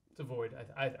 It's a void.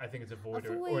 I think it's a void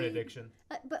or an addiction.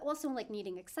 But also like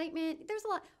needing excitement. There's a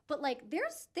lot. But like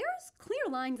there's clear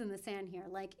lines in the sand here.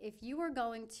 Like, if you are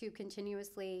going to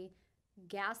continuously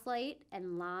gaslight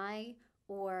and lie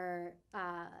or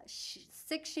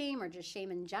sick shame or just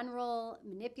shame in general,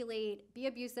 manipulate, be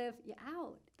abusive, you're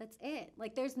out. That's it.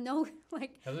 Like, there's no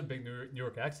like. That was a big New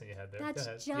York accent you had there.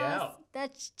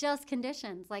 That's just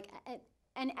conditions. Like,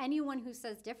 and anyone who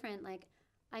says different, like,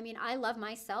 I mean, I love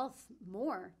myself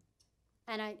more.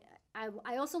 And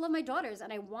I also love my daughters,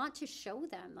 and I want to show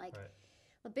them. Like, right.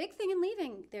 The big thing in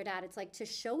leaving their dad, it's like to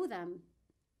show them,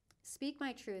 speak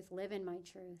my truth, live in my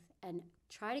truth, and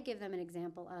try to give them an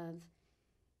example of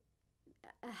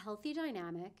a healthy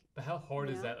dynamic. But how hard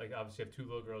is that? Like, obviously you have 2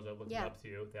 little girls that are looking up to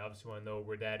you. They obviously want to know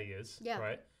where daddy is,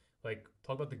 right? Like,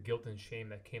 talk about the guilt and shame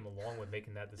that came along with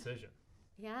making that decision.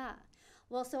 Yeah.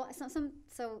 Well, so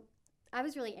I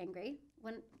was really angry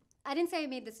when I didn't say I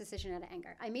made this decision out of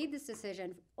anger. I made this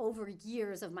decision over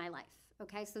years of my life.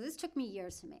 Okay, so this took me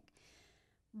years to make.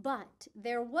 But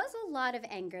there was a lot of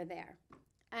anger there.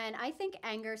 And I think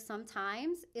anger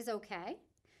sometimes is okay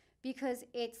because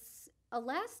it's a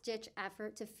last-ditch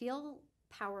effort to feel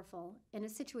powerful in a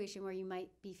situation where you might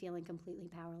be feeling completely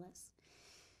powerless.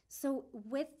 So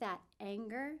with that,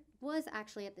 anger was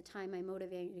actually at the time my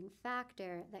motivating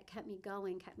factor that kept me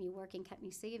going, kept me working, kept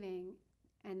me saving,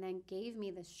 and then gave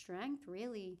me the strength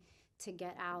really to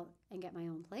get out and get my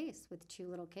own place with 2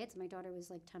 little kids. My daughter was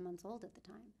like 10 months old at the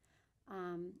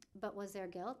time. But was there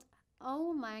guilt?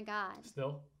 Oh my God.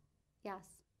 Still? Yes.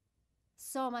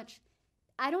 So much.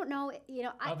 I don't know, I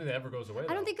don't think that ever goes away.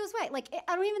 I don't think it goes away. Like,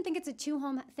 I don't even think it's a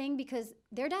 2-home thing because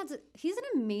their he's an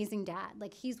amazing dad.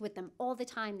 Like, he's with them all the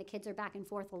time. The kids are back and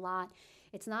forth a lot.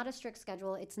 It's not a strict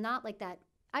schedule. It's not like that.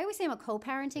 I always say I'm a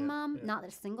co-parenting mom, not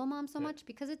a single mom so much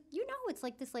because it's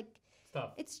like this, like,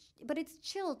 stuff. But it's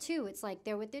chill too. It's like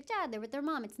they're with their dad, they're with their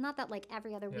mom. It's not that like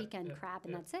every other weekend crap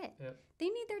and that's it. They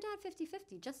need their dad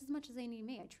 50-50 just as much as they need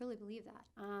me. I truly believe that.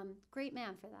 Great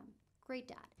man for them. Great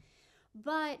dad.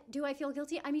 But do I feel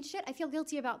guilty? I mean, shit, I feel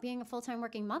guilty about being a full-time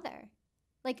working mother.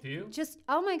 Like, do you? Just,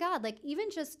 oh my God, like even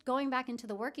just going back into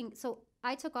the working. So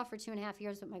I took off for 2.5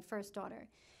 years with my first daughter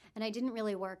and I didn't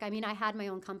really work. I mean, I had my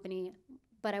own company,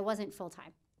 but I wasn't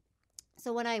full-time.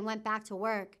 So when I went back to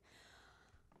work,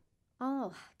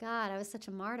 oh God, I was such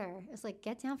a martyr. It was like,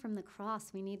 get down from the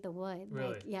cross. We need the wood.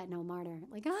 Really? Like, yeah, no, martyr.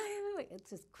 Like, it's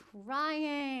just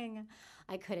crying.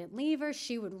 I couldn't leave her.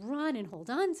 She would run and hold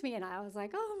on to me. And I was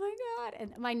like, oh my God.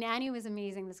 And my nanny was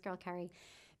amazing, this girl, Carrie,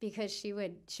 because she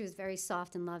was very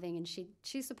soft and loving. And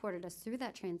she supported us through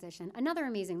that transition. Another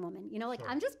amazing woman. Sure.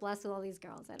 I'm just blessed with all these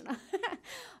girls. I don't know.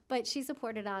 But she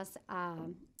supported us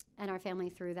and our family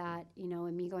through that,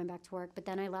 and me going back to work. But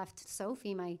then I left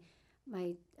Sophie, my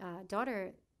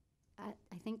daughter, at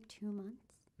I think 2 months.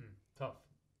 Tough.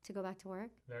 To go back to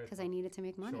work because I needed to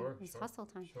make money. It was hustle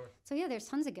time. Sure. So yeah, there's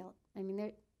tons of guilt. I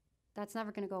mean, that's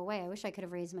never going to go away. I wish I could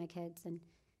have raised my kids, and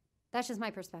that's just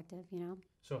my perspective,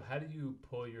 So how do you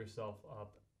pull yourself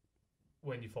up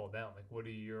when you fall down? Like, what are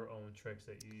your own tricks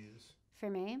that you use? For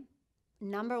me,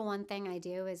 number one thing I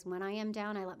do is when I am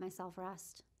down, I let myself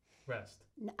rest. Rest.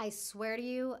 I swear to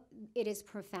you, it is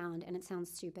profound, and it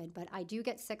sounds stupid, but I do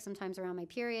get sick sometimes around my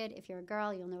period. If you're a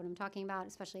girl, you'll know what I'm talking about,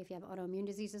 especially if you have autoimmune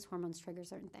diseases. Hormones trigger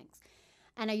certain things.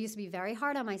 And I used to be very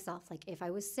hard on myself. Like, if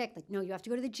I was sick, like, no, you have to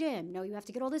go to the gym. No, you have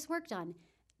to get all this work done.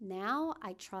 Now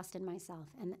I trust in myself,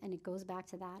 and it goes back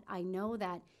to that. I know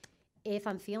that if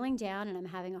I'm feeling down and I'm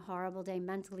having a horrible day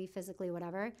mentally, physically,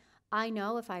 whatever, I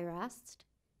know if I rest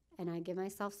and I give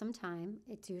myself some time,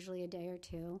 it's usually a day or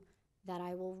two, that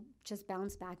I will just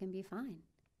bounce back and be fine.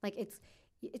 Like,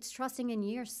 it's trusting in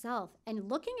yourself and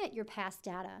looking at your past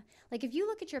data. Like, if you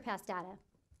look at your past data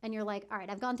and you're like, all right,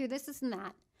 I've gone through this, this, and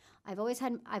that. I've always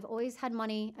had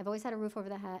money. I've always had a roof over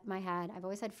my head. I've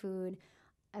always had food.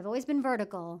 I've always been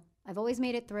vertical. I've always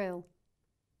made it through.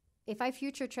 If I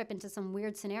future trip into some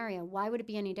weird scenario, why would it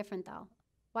be any different though?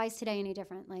 Why is today any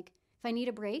different? Like, if I need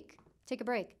a break, take a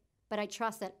break. But I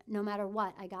trust that no matter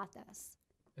what, I got this.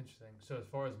 Interesting. So as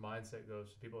far as mindset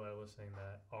goes, for people that are listening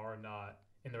that are not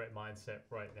in the right mindset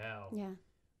right now, Yeah.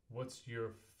 what's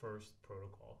your first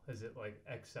protocol? Is it like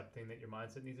accepting that your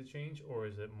mindset needs to change, or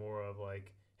is it more of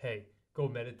like, hey, go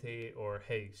meditate, or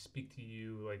hey, speak to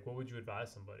you? Like, what would you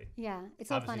advise somebody? Yeah, it's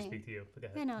so Obviously, funny. speak to you. But go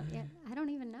ahead. Yeah, no, yeah, I don't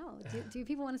even know. Do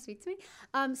people want to speak to me?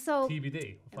 So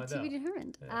TBD. We'll find out. TBD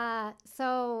determined. Yeah.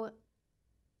 So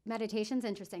meditation's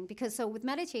interesting because with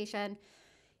meditation,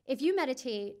 if you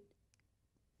meditate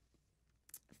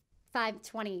 5,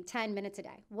 20, 10 minutes a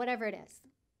day, whatever it is,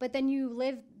 but then you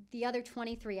live the other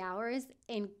 23 hours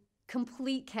in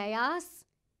complete chaos,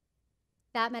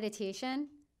 that meditation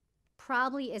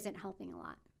probably isn't helping a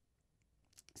lot.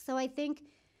 So I think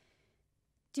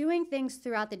doing things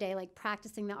throughout the day, like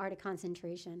practicing the art of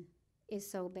concentration, is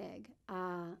so big.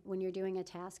 When you're doing a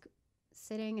task,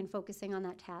 sitting and focusing on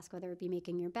that task, whether it be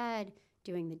making your bed,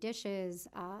 doing the dishes,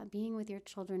 being with your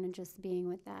children and just being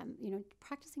with them,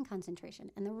 practicing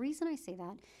concentration. And the reason I say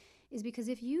that is because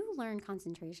if you learn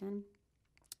concentration,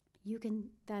 you can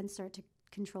then start to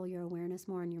control your awareness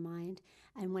more in your mind.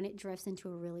 And when it drifts into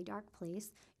a really dark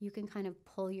place, you can kind of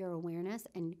pull your awareness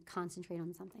and concentrate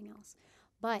on something else.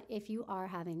 But if you are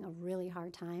having a really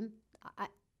hard time,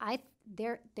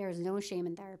 there's no shame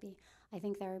in therapy. I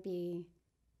think therapy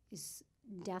is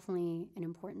definitely an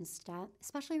important step,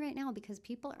 especially right now because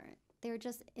they're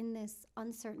just in this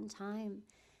uncertain time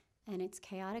and it's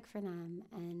chaotic for them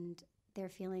and they're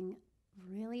feeling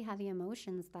really heavy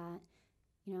emotions that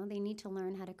they need to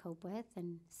learn how to cope with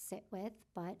and sit with.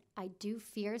 But I do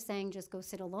fear saying just go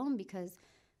sit alone because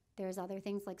there's other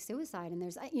things like suicide and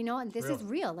there's, and this is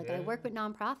real. Like, yeah. I work with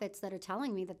nonprofits that are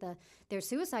telling me that their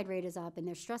suicide rate is up and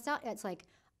they're stressed out. It's like,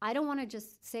 I don't want to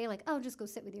just say like, oh, just go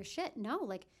sit with your shit. No,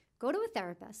 like go to a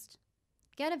therapist,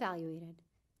 get evaluated,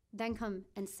 then come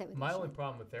and sit with My your only shit.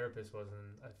 problem with therapists was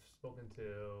I've spoken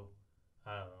to,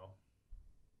 I don't know,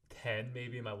 10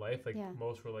 maybe in my life. Like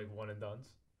most were like one and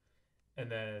dones. And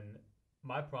then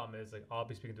my problem is like I'll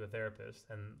be speaking to a therapist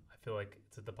and I feel like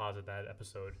it's a deposit that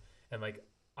episode. And like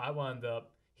I wound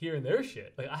up hearing their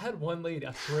shit. Like I had one lady,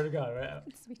 I swear to God, right?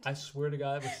 I swear to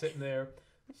God, I was sitting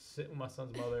with my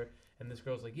son's mother, and this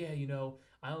girl's like, yeah,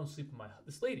 I don't sleep with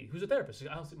this lady who's a therapist. She's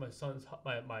like, I don't sleep with I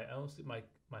don't sleep with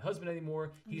my husband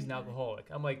anymore. He's an alcoholic.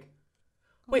 I'm like,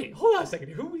 wait, hold on a second.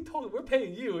 Who are we talking? We're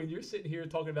paying you, and you're sitting here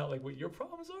talking about like what your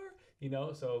problems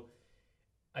are. So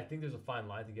I think there's a fine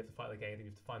line. I think you have to find like anything.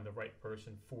 You have to find the right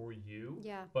person for you.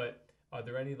 Yeah. But are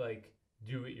there any like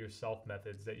do-it-yourself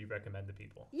methods that you recommend to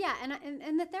people? Yeah,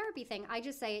 and the therapy thing, I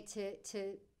just say it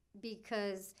to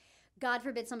because God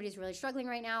forbid somebody's really struggling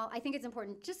right now. I think it's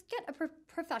important. Just get a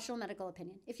professional medical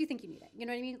opinion if you think you need it. You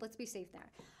know what I mean? Let's be safe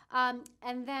there.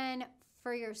 And then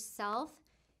for yourself,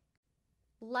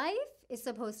 life is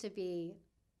supposed to be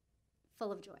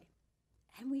full of joy.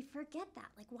 And we forget that.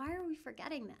 Like, why are we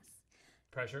forgetting this?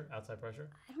 Pressure, outside pressure?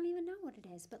 I don't even know what it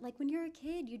is. But like when you're a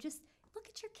kid, you just look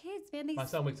at your kids, man. My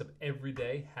son wakes up every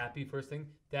day, happy first thing.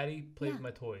 Daddy, play with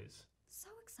my toys. So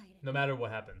excited. No matter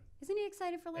what happened. Isn't he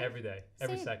excited for life? Every day,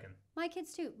 every second. My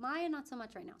kids too. Maya, not so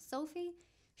much right now. Sophie,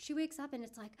 she wakes up and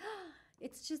it's like,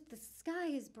 it's just the sky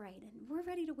is bright and we're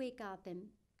ready to wake up.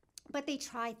 But they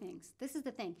try things. This is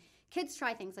the thing. Kids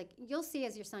try things. Like you'll see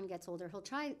as your son gets older, he'll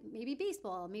try maybe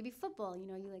baseball, maybe football.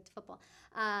 You liked football.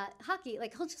 Hockey.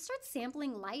 Like he'll just start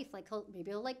sampling life. Like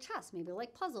maybe he'll like chess. Maybe he'll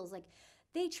like puzzles. Like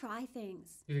they try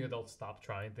things. You think adults stop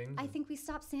trying things? I think we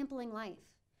stop sampling life.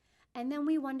 And then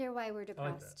we wonder why we're depressed.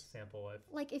 I like that. Sample life.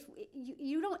 Like if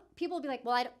you don't, people will be like,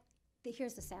 well, I don't.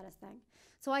 Here's the saddest thing.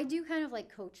 So I do kind of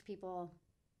like coach people.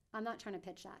 I'm not trying to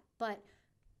pitch that, but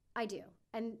I do.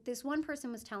 And this one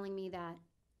person was telling me that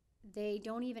they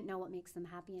don't even know what makes them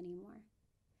happy anymore.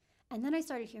 And then I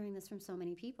started hearing this from so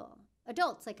many people,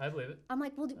 adults. Like, I believe it. I'm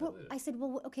like, well, I believe it. I said,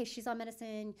 well, okay, she's on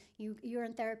medicine. You're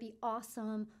in therapy.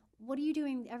 Awesome. What are you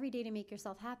doing every day to make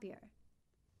yourself happier?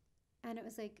 And it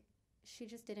was like, she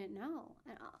just didn't know.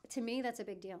 And to me, that's a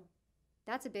big deal.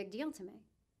 That's a big deal to me.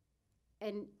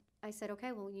 And I said,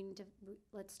 okay, well, you need to,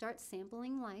 let's start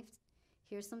sampling life.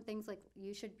 Here's some things like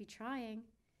you should be trying.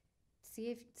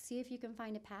 See if you can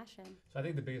find a passion. So I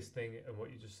think the biggest thing in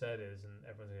what you just said is, and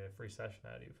everyone's gonna get a free session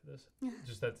out of you for this,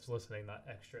 just that's listening, not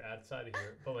extra outside of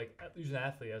here, but like use an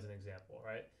athlete as an example,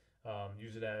 right?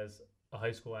 Use it as a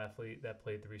high school athlete that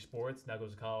played 3 sports, now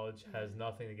goes to college, has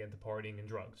nothing to get into partying and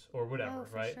drugs or whatever,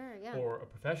 right? Sure, yeah. Or a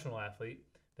professional athlete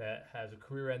that has a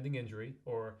career-ending injury,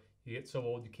 or you get so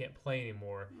old you can't play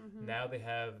anymore. Now they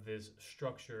have this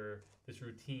structure, this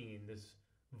routine, this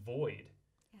void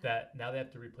that now they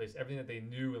have to replace everything that they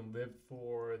knew and lived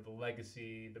for, the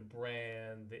legacy, the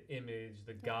brand, the image,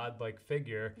 the godlike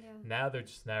figure. Now they're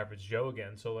just an average Joe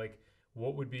again. So like,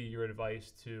 what would be your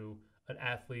advice to an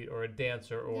athlete or a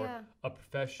dancer or a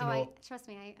professional, trust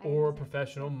me, or a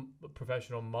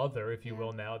professional mother, if you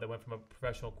will, now that went from a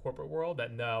professional corporate world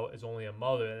that now is only a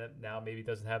mother and that now maybe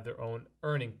doesn't have their own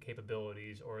earning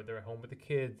capabilities, or they're at home with the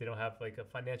kids, they don't have like a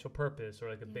financial purpose or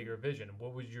like a bigger vision.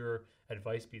 What would your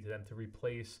advice be to them to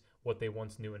replace what they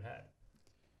once knew and had?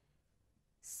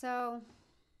 So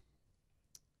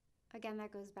again,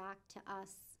 that goes back to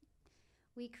us.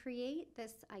 We create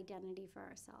this identity for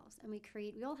ourselves, and we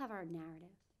all have our narrative,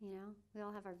 you know? We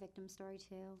all have our victim story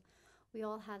too. We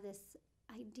all have this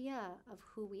idea of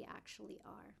who we actually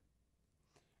are.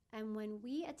 And when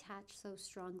we attach so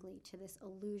strongly to this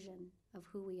illusion of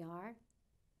who we are,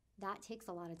 that takes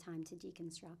a lot of time to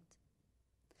deconstruct.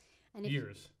 And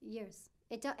Years.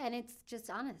 It does, and it's just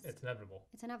honest. It's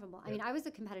inevitable. I mean, I was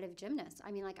a competitive gymnast.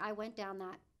 I mean, like, I went down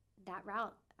that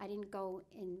route. I didn't go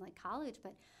in like college,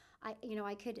 but I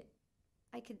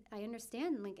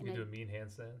understand, like, You do a mean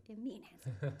handstand. Mean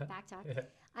handstand, back talk.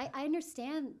 I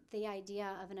understand the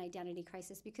idea of an identity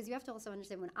crisis, because you have to also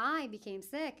understand when I became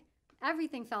sick,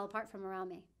 everything fell apart from around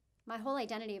me. My whole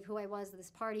identity of who I was, this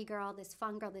party girl, this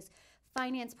fun girl, this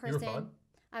finance person. You were fun?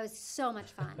 I was so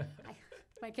much fun.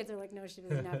 My kids are like, no, she was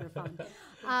never fun.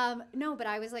 No, but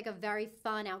I was like a very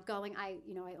fun, outgoing. I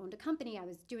owned a company. I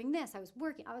was doing this. I was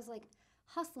working. I was like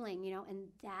hustling, and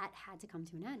that had to come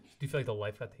to an end. Do you feel like the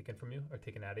life got taken from you or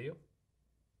taken out of you?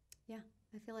 Yeah,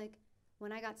 I feel like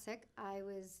when I got sick, I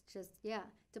was just,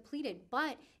 depleted.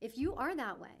 But if you are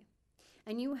that way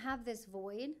and you have this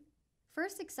void,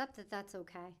 first accept that that's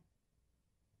okay.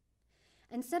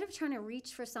 Instead of trying to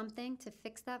reach for something to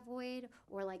fix that void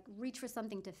or like reach for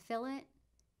something to fill it,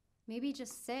 maybe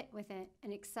just sit with it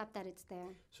and accept that it's there.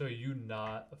 So are you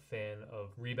not a fan of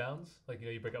rebounds? Like,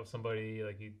 you break up with somebody,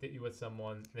 like you with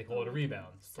someone, and they call it a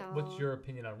rebound. So, what's your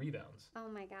opinion on rebounds? Oh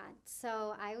my God.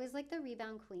 So I was like the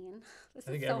rebound queen. This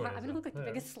I is think so hard. everyone I'm is going to look like though. the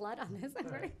biggest slut on this ever.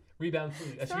 Right. Rebound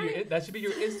queen. Sorry. That should be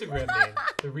your Instagram name.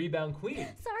 The rebound queen.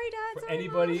 Sorry, Dad. For Sorry,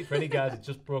 anybody, Mom. for any guys that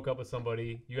just broke up with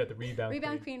somebody, you got the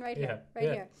rebound queen right here.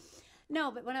 Here.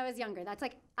 No, but when I was younger, that's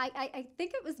like, I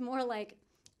think it was more like,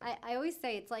 I always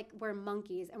say it's like we're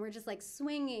monkeys and we're just like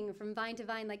swinging from vine to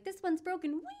vine, like this one's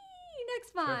broken, whee,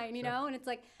 next vine, you know? And it's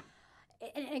like,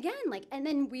 and again, like, and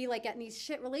then we like get in these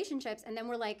shit relationships and then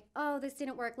we're like, oh, this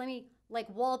didn't work. Let me like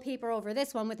wallpaper over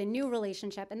this one with a new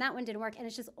relationship and that one didn't work. And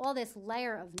it's just all this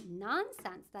layer of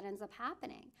nonsense that ends up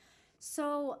happening.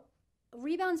 So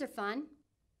rebounds are fun,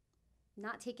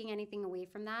 not taking anything away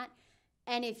from that.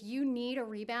 And if you need a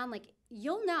rebound, like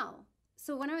you'll know.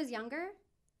 So when I was younger,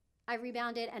 I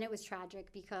rebounded and it was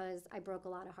tragic because I broke a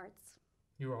lot of hearts.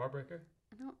 You were a heartbreaker?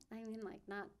 I mean, like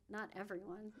not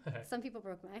everyone. Right. Some people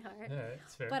broke my heart. Yeah,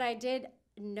 it's fair. But I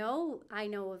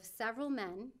know of several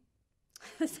men.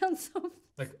 This sounds so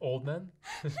like old men?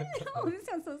 No, this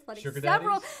sounds so funny. Sugar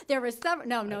daddies? There were several.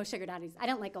 No sugar daddies. I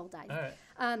don't like old guys.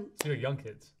 All right. So you're young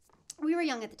kids. We were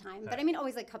young at the time, but I mean,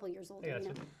 always like a couple years older.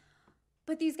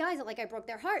 But these guys, like, I broke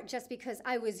their heart just because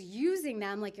I was using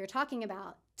them, like you're talking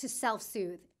about, to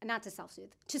self-soothe. Not to self-soothe,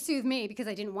 to soothe me because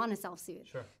I didn't want to self-soothe.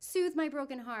 Sure. Soothe my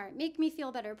broken heart, make me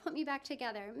feel better, put me back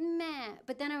together, meh.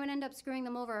 But then I would end up screwing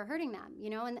them over or hurting them,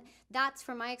 And that's,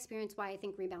 from my experience, why I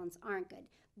think rebounds aren't good.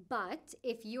 But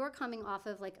if you're coming off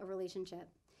of, like, a relationship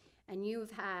and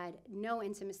you've had no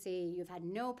intimacy, you've had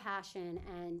no passion,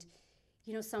 and,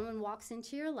 someone walks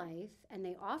into your life and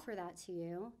they offer that to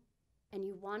you, and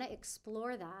you want to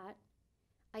explore that,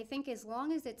 I think as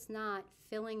long as it's not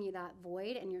filling you that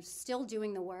void and you're still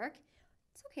doing the work,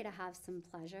 it's okay to have some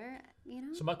pleasure,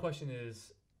 So my question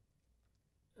is,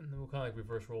 and we'll kind of like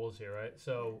reverse roles here, right?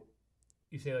 So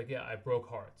you say like, yeah, I broke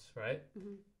hearts, right?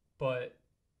 Mm-hmm. But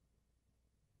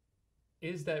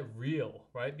is that real,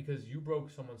 right? Because you broke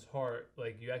someone's heart,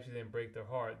 like you actually didn't break their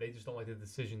heart. They just don't like the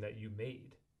decision that you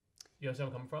made. You know where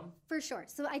I'm coming from? For sure.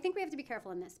 So I think we have to be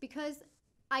careful in this because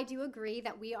I do agree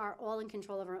that we are all in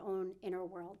control of our own inner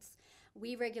worlds.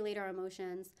 We regulate our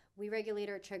emotions, we regulate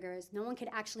our triggers. No one could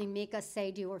actually make us say,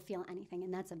 do, or feel anything.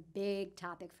 And that's a big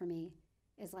topic for me,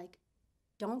 is like,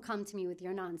 don't come to me with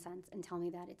your nonsense and tell me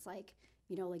that it's like,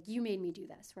 you know, like you made me do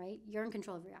this, right? You're in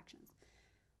control of your actions.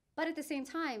 But at the same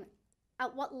time,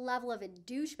 at what level of a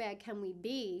douchebag can we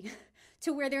be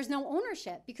to where there's no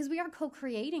ownership? Because we are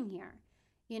co-creating here,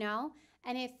 you know?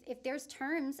 And if there's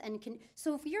terms and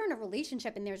so if you're in a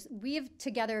relationship and we have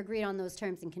together agreed on those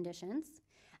terms and conditions,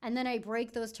 and then I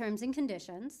break those terms and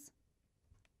conditions.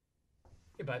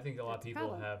 Yeah, but I think a lot of people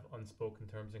problem. have unspoken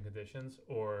terms and conditions,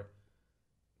 or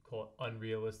call it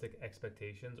unrealistic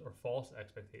expectations or false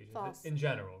expectations False. in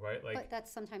general, right? Like, But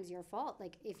that's sometimes your fault.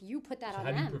 Like if you put that so on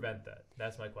how do you them. prevent that?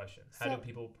 That's my question. How So- do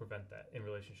people prevent that in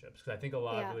relationships? Because I think a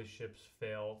lot Yeah. of relationships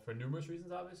fail for numerous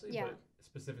reasons, obviously, Yeah. but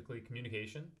specifically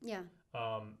communication, Yeah.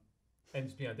 and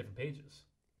just being on different pages.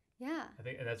 Yeah. I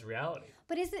think, and that's reality.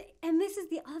 But and this is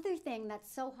the other thing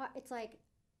that's so hard. It's like,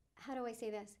 how do I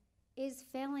say this? Is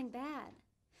failing bad?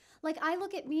 Like I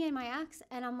look at me and my ex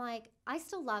and I'm like, I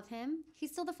still love him.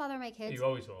 He's still the father of my kids. You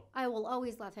always will. I will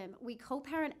always love him. We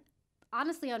co-parent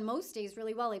honestly on most days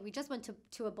really well. Like we just went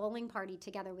to a bowling party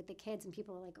together with the kids and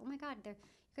people were like, oh my God, you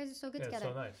guys are so good Yeah, together.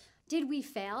 it's so nice. Did we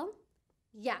fail?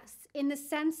 Yes. In the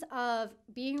sense of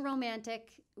being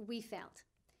romantic, we failed.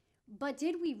 But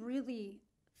did we really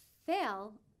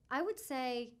fail? I would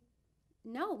say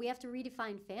no, we have to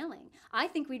redefine failing. I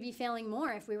think we'd be failing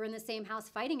more if we were in the same house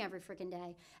fighting every freaking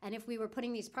day and if we were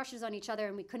putting these pressures on each other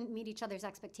and we couldn't meet each other's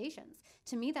expectations.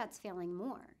 To me, that's failing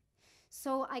more.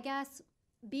 So I guess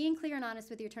being clear and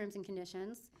honest with your terms and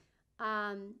conditions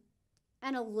and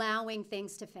allowing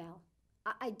things to fail.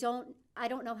 I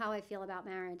don't know how I feel about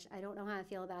marriage. I don't know how I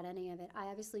feel about any of it. I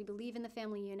obviously believe in the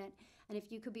family unit. And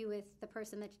if you could be with the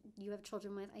person that you have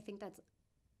children with, I think that's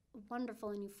wonderful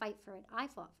and you fight for it. I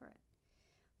fought for it.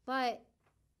 But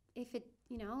if it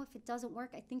doesn't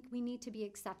work, I think we need to be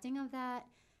accepting of that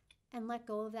and let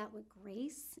go of that with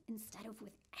grace instead of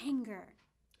with anger.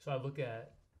 So I look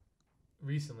at,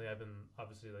 recently I've been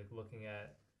obviously like looking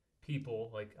at people,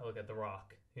 like I look at The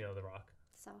Rock, you know The Rock.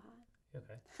 So hot.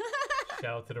 Okay.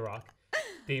 Shout out to The Rock.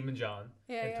 Damon John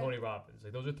and Tony Robbins.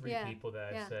 Like those are three people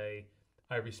that I say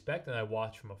I respect and I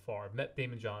watch from afar. I've met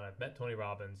Damon John, I've met Tony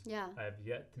Robbins. Yeah. I have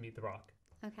yet to meet The Rock.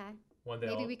 Okay. One day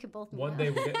maybe we could both meet one up. day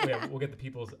we'll get the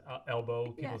people's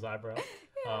elbow, people's eyebrow.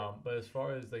 But as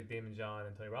far as like Damon John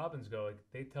and Tony Robbins go, like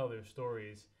they tell their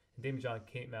stories. And Damon John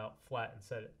came out flat and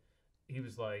said it. He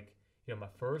was like, you know, my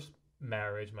first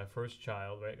marriage, my first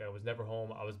child, right? I was never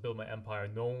home. I was building my empire.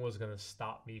 No one was gonna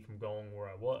stop me from going where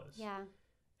I was. Yeah.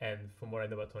 And from what I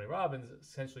know about Tony Robbins,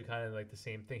 essentially kind of like the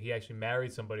same thing. He actually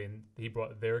married somebody and he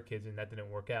brought their kids and that didn't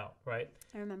work out, right?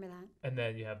 I remember that. And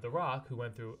then you have The Rock, who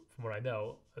went through, from what I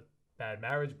know, a bad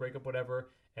marriage, breakup, whatever,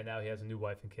 and now he has a new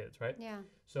wife and kids, right? Yeah.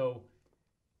 So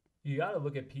you got to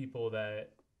look at people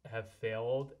that have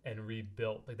failed and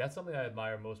rebuilt. Like that's something I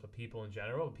admire most with people in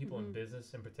general, people in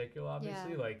business in particular,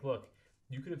 obviously. Yeah. Like, look,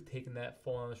 you could have taken that,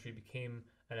 fallen on the street, became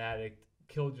an addict,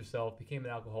 killed yourself, became an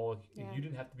alcoholic. Yeah. You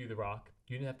didn't have to be The Rock.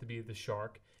 You didn't have to be the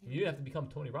Shark. And you didn't have to become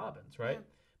Tony Robbins, right? Yeah.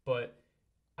 But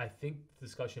I think the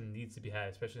discussion needs to be had,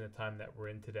 especially in the time that we're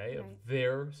in today, of Right.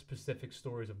 their specific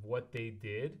stories of what they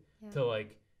did to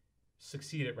like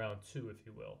succeed at round 2, if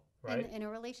you will, right? In a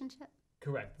relationship?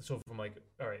 Correct. So from like,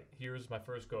 all right, here's my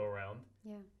first go around.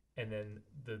 Yeah. And then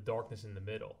the darkness in the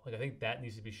middle. Like I think that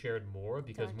needs to be shared more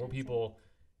because more Darkness, people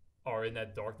are in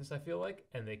that darkness, I feel like,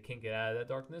 and they can't get out of that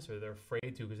darkness or they're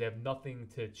afraid to because they have nothing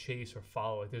to chase or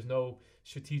follow. Like there's no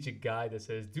strategic guide that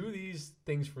says do these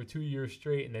things for 2 years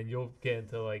straight and then you'll get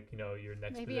into like, you know, your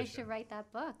next Maybe position. I should write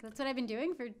that book. That's what I've been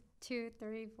doing for 2,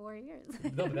 3, 4 years.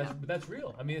 No, but that's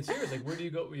real. I mean, it's serious. Like, where do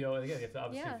you go? You know, and again, you have to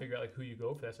obviously Yeah. figure out like who you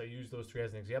go for. That. So I use those 3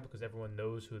 as an example because everyone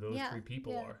knows who those 3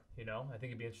 people are. You know, I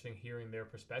think it'd be interesting hearing their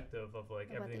perspective of like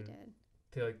What they everything did.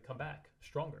 to like come back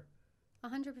stronger.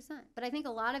 100%. But I think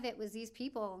a lot of it was these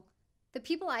people, the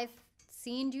people I've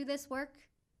seen do this work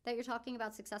that you're talking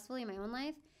about successfully in my own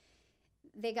life,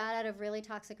 they got out of really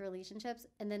toxic relationships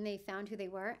and then they found who they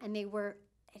were and they were,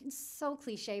 it's so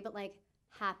cliche, but like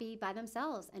happy by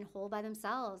themselves and whole by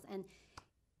themselves and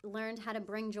learned how to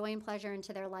bring joy and pleasure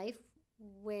into their life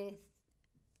without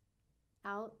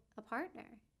a partner.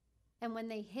 And when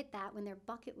they hit that, when their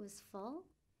bucket was full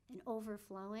and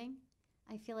overflowing,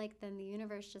 I feel like then the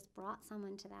universe just brought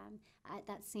someone to them at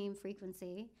that same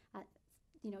frequency,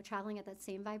 traveling at that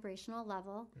same vibrational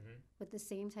level with the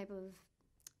same type of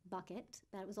bucket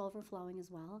that was overflowing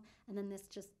as well. And then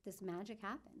this magic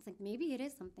happens. Like maybe it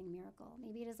is something miracle.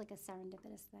 Maybe it is like a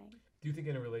serendipitous thing. Do you think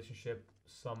in a relationship,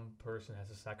 some person has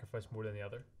to sacrifice more than the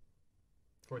other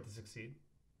for it to succeed?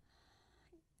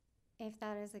 If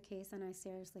that is the case, then I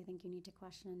seriously think you need to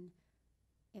question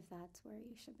if that's where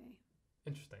you should be.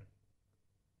 Interesting.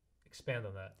 Expand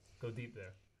on that. Go deep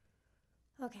there.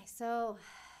 Okay, so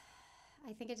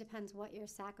I think it depends what you're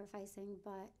sacrificing,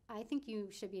 but I think you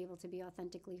should be able to be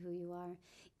authentically who you are.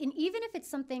 And even if it's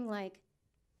something like,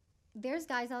 there's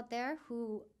guys out there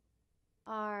who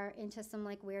are into some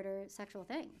like weirder sexual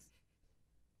things.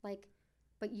 Like,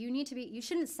 but you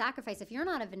shouldn't sacrifice. If you're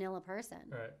not a vanilla person,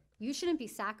 Right. you shouldn't be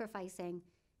sacrificing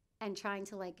and trying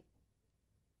to like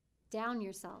down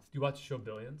yourself. Do you watch the show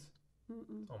Billions?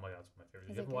 Mm-mm. Oh my God, it's my favorite.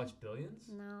 Is You it ever good? watch Billions?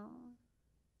 No.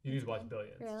 You need to watch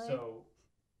Billions. Really? So,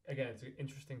 again, it's an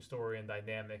interesting story and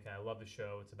dynamic, and I love the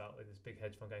show. It's about like this big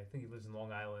hedge fund guy. I think he lives in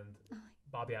Long Island. Oh,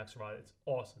 Bobby Axelrod. It's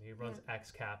awesome. He runs X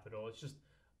Capital. It's just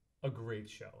a great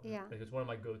show. Yeah. Like it's one of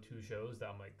my go-to shows that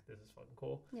I'm like, this is fucking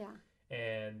cool. yeah.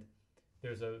 And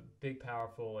there's a big,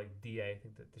 powerful like DA, I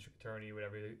think the district attorney,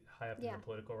 whatever, high up in Yeah. the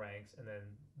political ranks, and then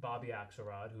Bobby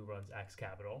Axelrod, who runs X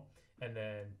Capital, and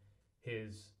then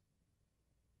his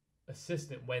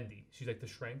assistant Wendy. She's like the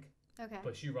shrink, Okay.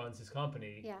 but she runs his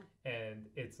company. Yeah. And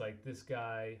it's like this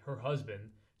guy, her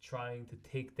husband, trying to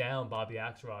take down Bobby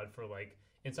Axelrod for like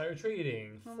insider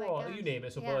trading, Oh my fraud, gosh. you name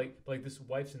it. So, Yeah. but like this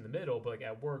wife's in the middle, but like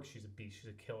at work, she's a beast, she's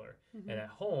a killer. Mhm. And at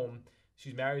home,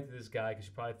 she's married to this guy because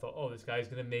she probably thought, oh, this guy's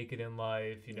gonna make it in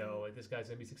life, you know, like this guy's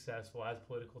gonna be successful, has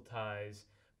political ties.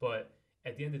 But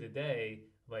at the end of the day,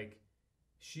 like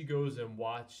she goes and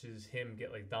watches him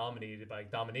get like dominated by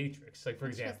like dominatrix, like for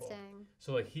example. Interesting.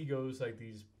 So like he goes like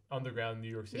these underground New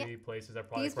York City places that are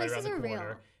probably These right around places the are corner.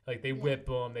 real. Like they Yeah. whip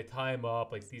him, they tie him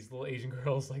up, like these little Asian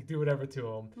girls like do whatever to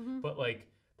him. Mhm. But like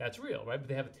that's real, right? But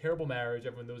they have a terrible marriage.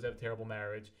 Everyone knows they have a terrible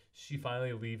marriage. She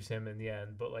finally leaves him in the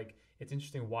end. But like it's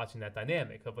interesting watching that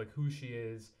dynamic of like who she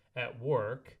is at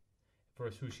work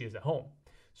versus who she is at home.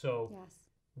 So Yes.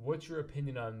 what's your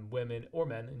opinion on women or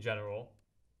men in general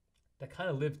that kind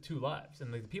of live two lives?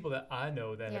 And like the people that I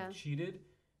know that Yeah. have cheated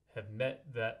have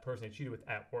met that person they cheated with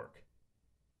at work.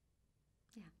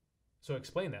 Yeah. So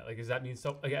explain that. Like, does that mean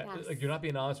like Yes. you're not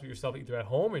being honest with yourself either at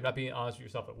home or you're not being honest with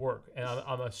yourself at work? And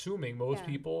I'm assuming most Yeah.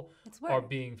 people It's are work.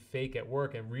 being fake at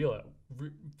work and real at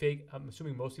fake. I'm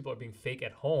assuming most people are being fake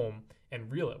at home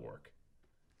and real at work.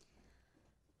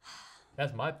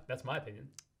 That's my opinion.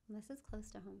 This is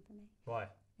close to home for me. Why?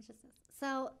 It's just this.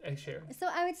 So Hey, share.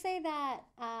 I would say that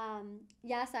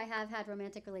yes, I have had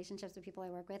romantic relationships with people I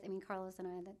work with. I mean, Carlos and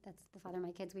I, that's the father of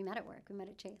my kids. We met at work. We met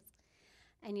at Chase,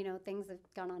 and you know things have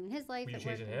gone on in his life. Were you at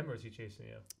work, chasing and- him or is he chasing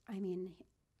you? I mean,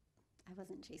 I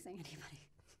wasn't chasing anybody.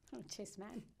 I don't chase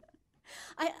men.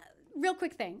 Real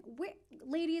quick thing,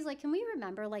 ladies, like, can we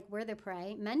remember like we're the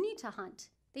prey? Men need to hunt.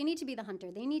 They need to be the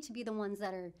hunter. They need to be the ones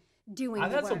that are doing.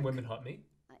 I've the had some work. women hunt me.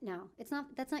 No, it's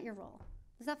not. That's not your role.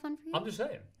 Is that fun for you? I'm just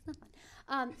saying. It's not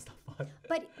fun. It's not fun.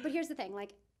 But here's the thing.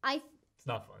 Like It's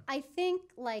not fun. I think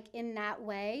like in that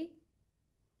way,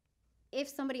 if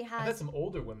somebody I've had has some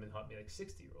older women hunt me, like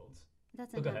 60-year-olds.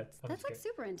 that's Oh, go ahead. intense. I'm That's just like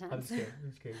super intense. I'm just kidding. I'm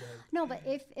just kidding. Go ahead. No, but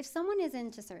if someone is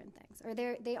into certain things or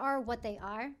they are what they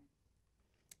are,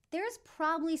 there's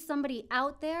probably somebody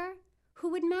out there who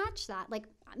would match that. Like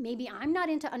maybe I'm not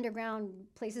into underground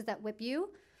places that whip you.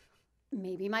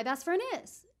 Maybe my best friend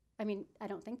is. I mean, I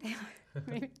don't think they are.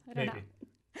 Maybe. I don't know. Maybe.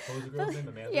 What was the girl's name?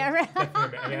 Amanda? Yeah, right.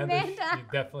 Definitely Amanda. Amanda. You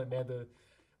definitely Amanda.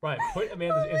 Ryan, put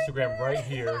Amanda's Instagram right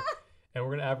here, and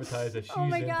we're going to advertise that she's Oh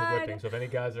my into God. whipping. So if any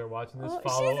guys are watching this, Oh,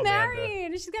 follow she's Amanda.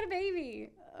 married. She's got a baby.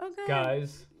 Oh God.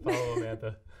 Guys, follow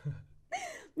Amanda.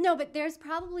 No, but there's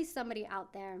probably somebody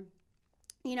out there,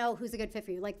 you know, who's a good fit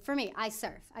for you. Like for me, I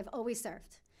surf. I've always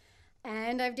surfed.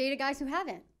 And I've dated guys who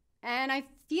haven't. And I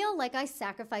feel like I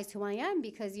sacrificed who I am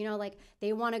because, you know, like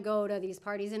they want to go to these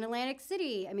parties in Atlantic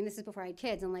City. I mean, this is before I had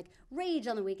kids and like rage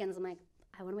on the weekends. I'm like,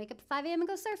 I want to wake up at 5 a.m. and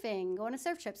go surfing, go on a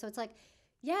surf trip. So it's like,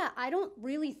 yeah, I don't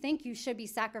really think you should be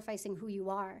sacrificing who you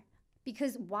are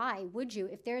because why would you?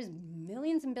 If there's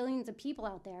millions and billions of people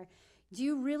out there, do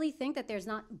you really think that there's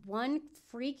not one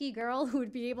freaky girl who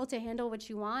would be able to handle what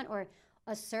you want or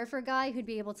a surfer guy who'd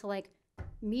be able to like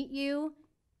meet you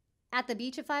at the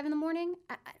beach at 5 in the morning?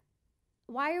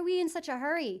 Why are we in such a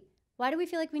hurry? Why do we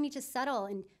feel like we need to settle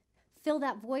and fill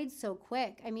that void so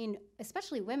quick? I mean,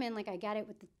 especially women, like I get it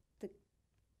with the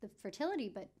fertility,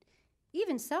 but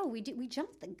even so, we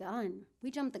jumped the gun.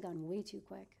 We jumped the gun way too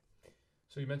quick.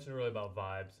 So you mentioned earlier about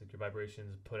vibes, like your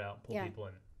vibrations put out, pull Yeah. people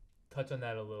in. Touch on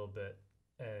that a little bit.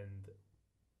 And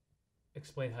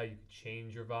explain how you can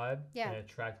change your vibe Yeah. and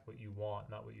attract what you want,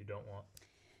 not what you don't want.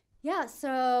 Yeah,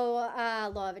 so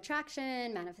law of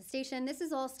attraction, manifestation, this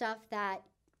is all stuff that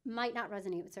might not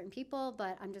resonate with certain people,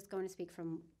 but I'm just going to speak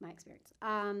from my experience.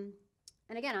 And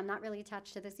again, I'm not really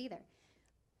attached to this either.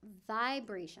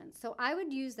 Vibration. So I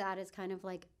would use that as kind of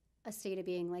like a state of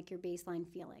being, like your baseline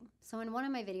feeling. So in one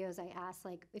of my videos, I asked,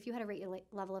 like, if you had to rate your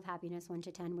level of happiness 1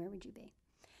 to 10, where would you be?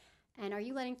 And are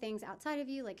you letting things outside of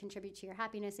you like contribute to your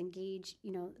happiness, engage,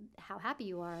 how happy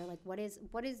you are? Like what is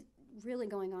really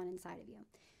going on inside of you?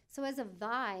 So as a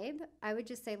vibe, I would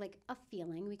just say like a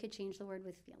feeling. We could change the word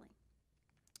with feeling.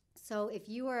 So if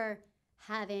you are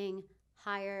having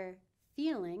higher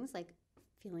feelings, like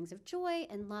feelings of joy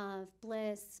and love,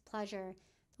 bliss, pleasure,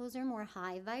 those are more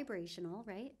high vibrational,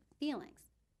 right? Feelings.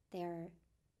 They are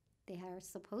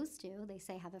supposed to, they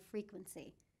say, have a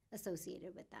frequency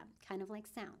associated with them, kind of like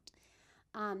sound.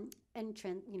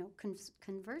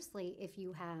 Conversely, if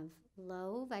you have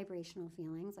low vibrational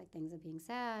feelings, like things of being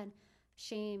sad,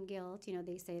 shame, guilt,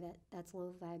 they say that that's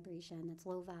low vibration, that's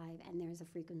low vibe, and there's a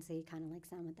frequency kind of like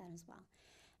sound with that as well.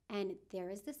 And there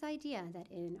is this idea that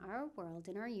in our world,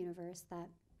 in our universe, that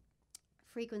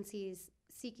frequencies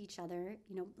seek each other,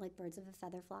 like birds of a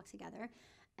feather flock together,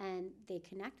 and they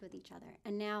connect with each other.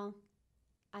 And now,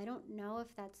 I don't know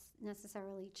if that's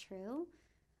necessarily true,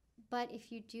 but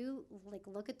if you do like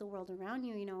look at the world around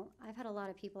you, I've had a lot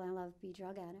of people I love be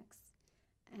drug addicts,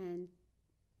 and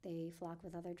they flock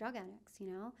with other drug addicts,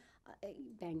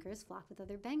 bankers flock with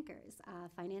other bankers,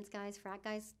 finance guys, frat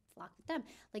guys flock with them.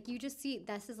 Like you just see,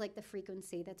 this is like the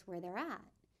frequency, that's where they're at.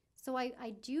 So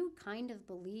I do kind of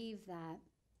believe that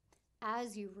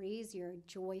as you raise your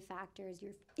joy factors,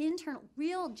 your internal,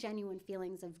 real genuine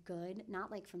feelings of good,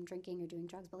 not like from drinking or doing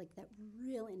drugs, but like that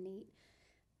real innate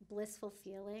blissful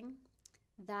feeling,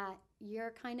 that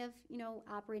you're kind of,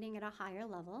 operating at a higher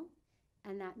level,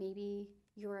 and that maybe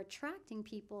you're attracting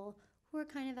people who are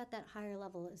kind of at that higher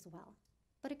level as well.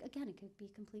 But again, it could be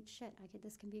complete shit.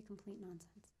 This can be complete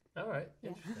nonsense. All right.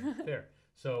 Yeah. Interesting. Fair.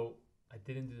 So I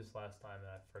didn't do this last time, and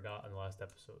I forgot in the last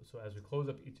episode. So as we close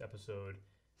up each episode,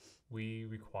 I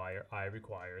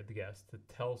require the guest to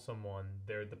tell someone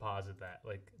their deposit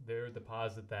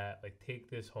that, take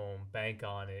this home, bank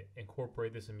on it,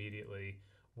 incorporate this immediately.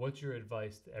 What's your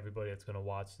advice to everybody that's going to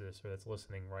watch this or that's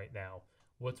listening right now?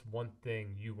 What's one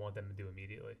thing you want them to do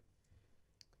immediately?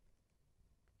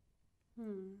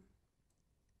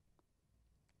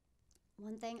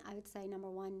 One thing I would say, number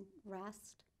one,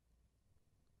 rest.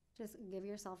 Just give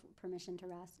yourself permission to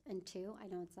rest. And 2, I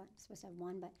know it's not supposed to have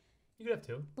 1, but you could have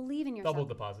 2. Believe in yourself. Double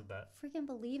deposit that. Freaking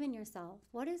believe in yourself.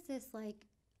 What is this like?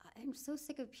 I'm so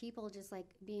sick of people just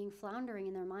like being floundering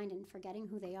in their mind and forgetting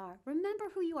who they are. Remember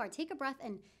who you are. Take a breath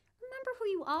and remember who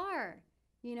you are.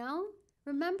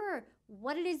 Remember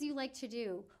what it is you like to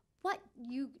do.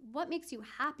 What makes you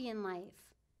happy in life.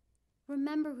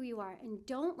 Remember who you are, and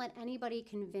don't let anybody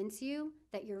convince you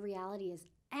that your reality is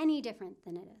any different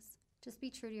than it is. Just be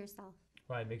true to yourself.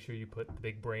 Ryan, make sure you put the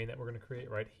big brain that we're going to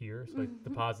create right here. So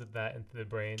deposit that into the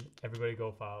brain. Everybody go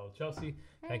follow Chelsea.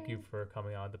 Hey. Thank you for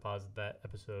coming on Deposit That,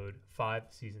 episode 5,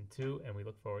 season 2. And we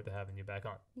look forward to having you back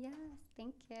on. Yes,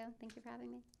 thank you. Thank you for having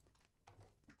me.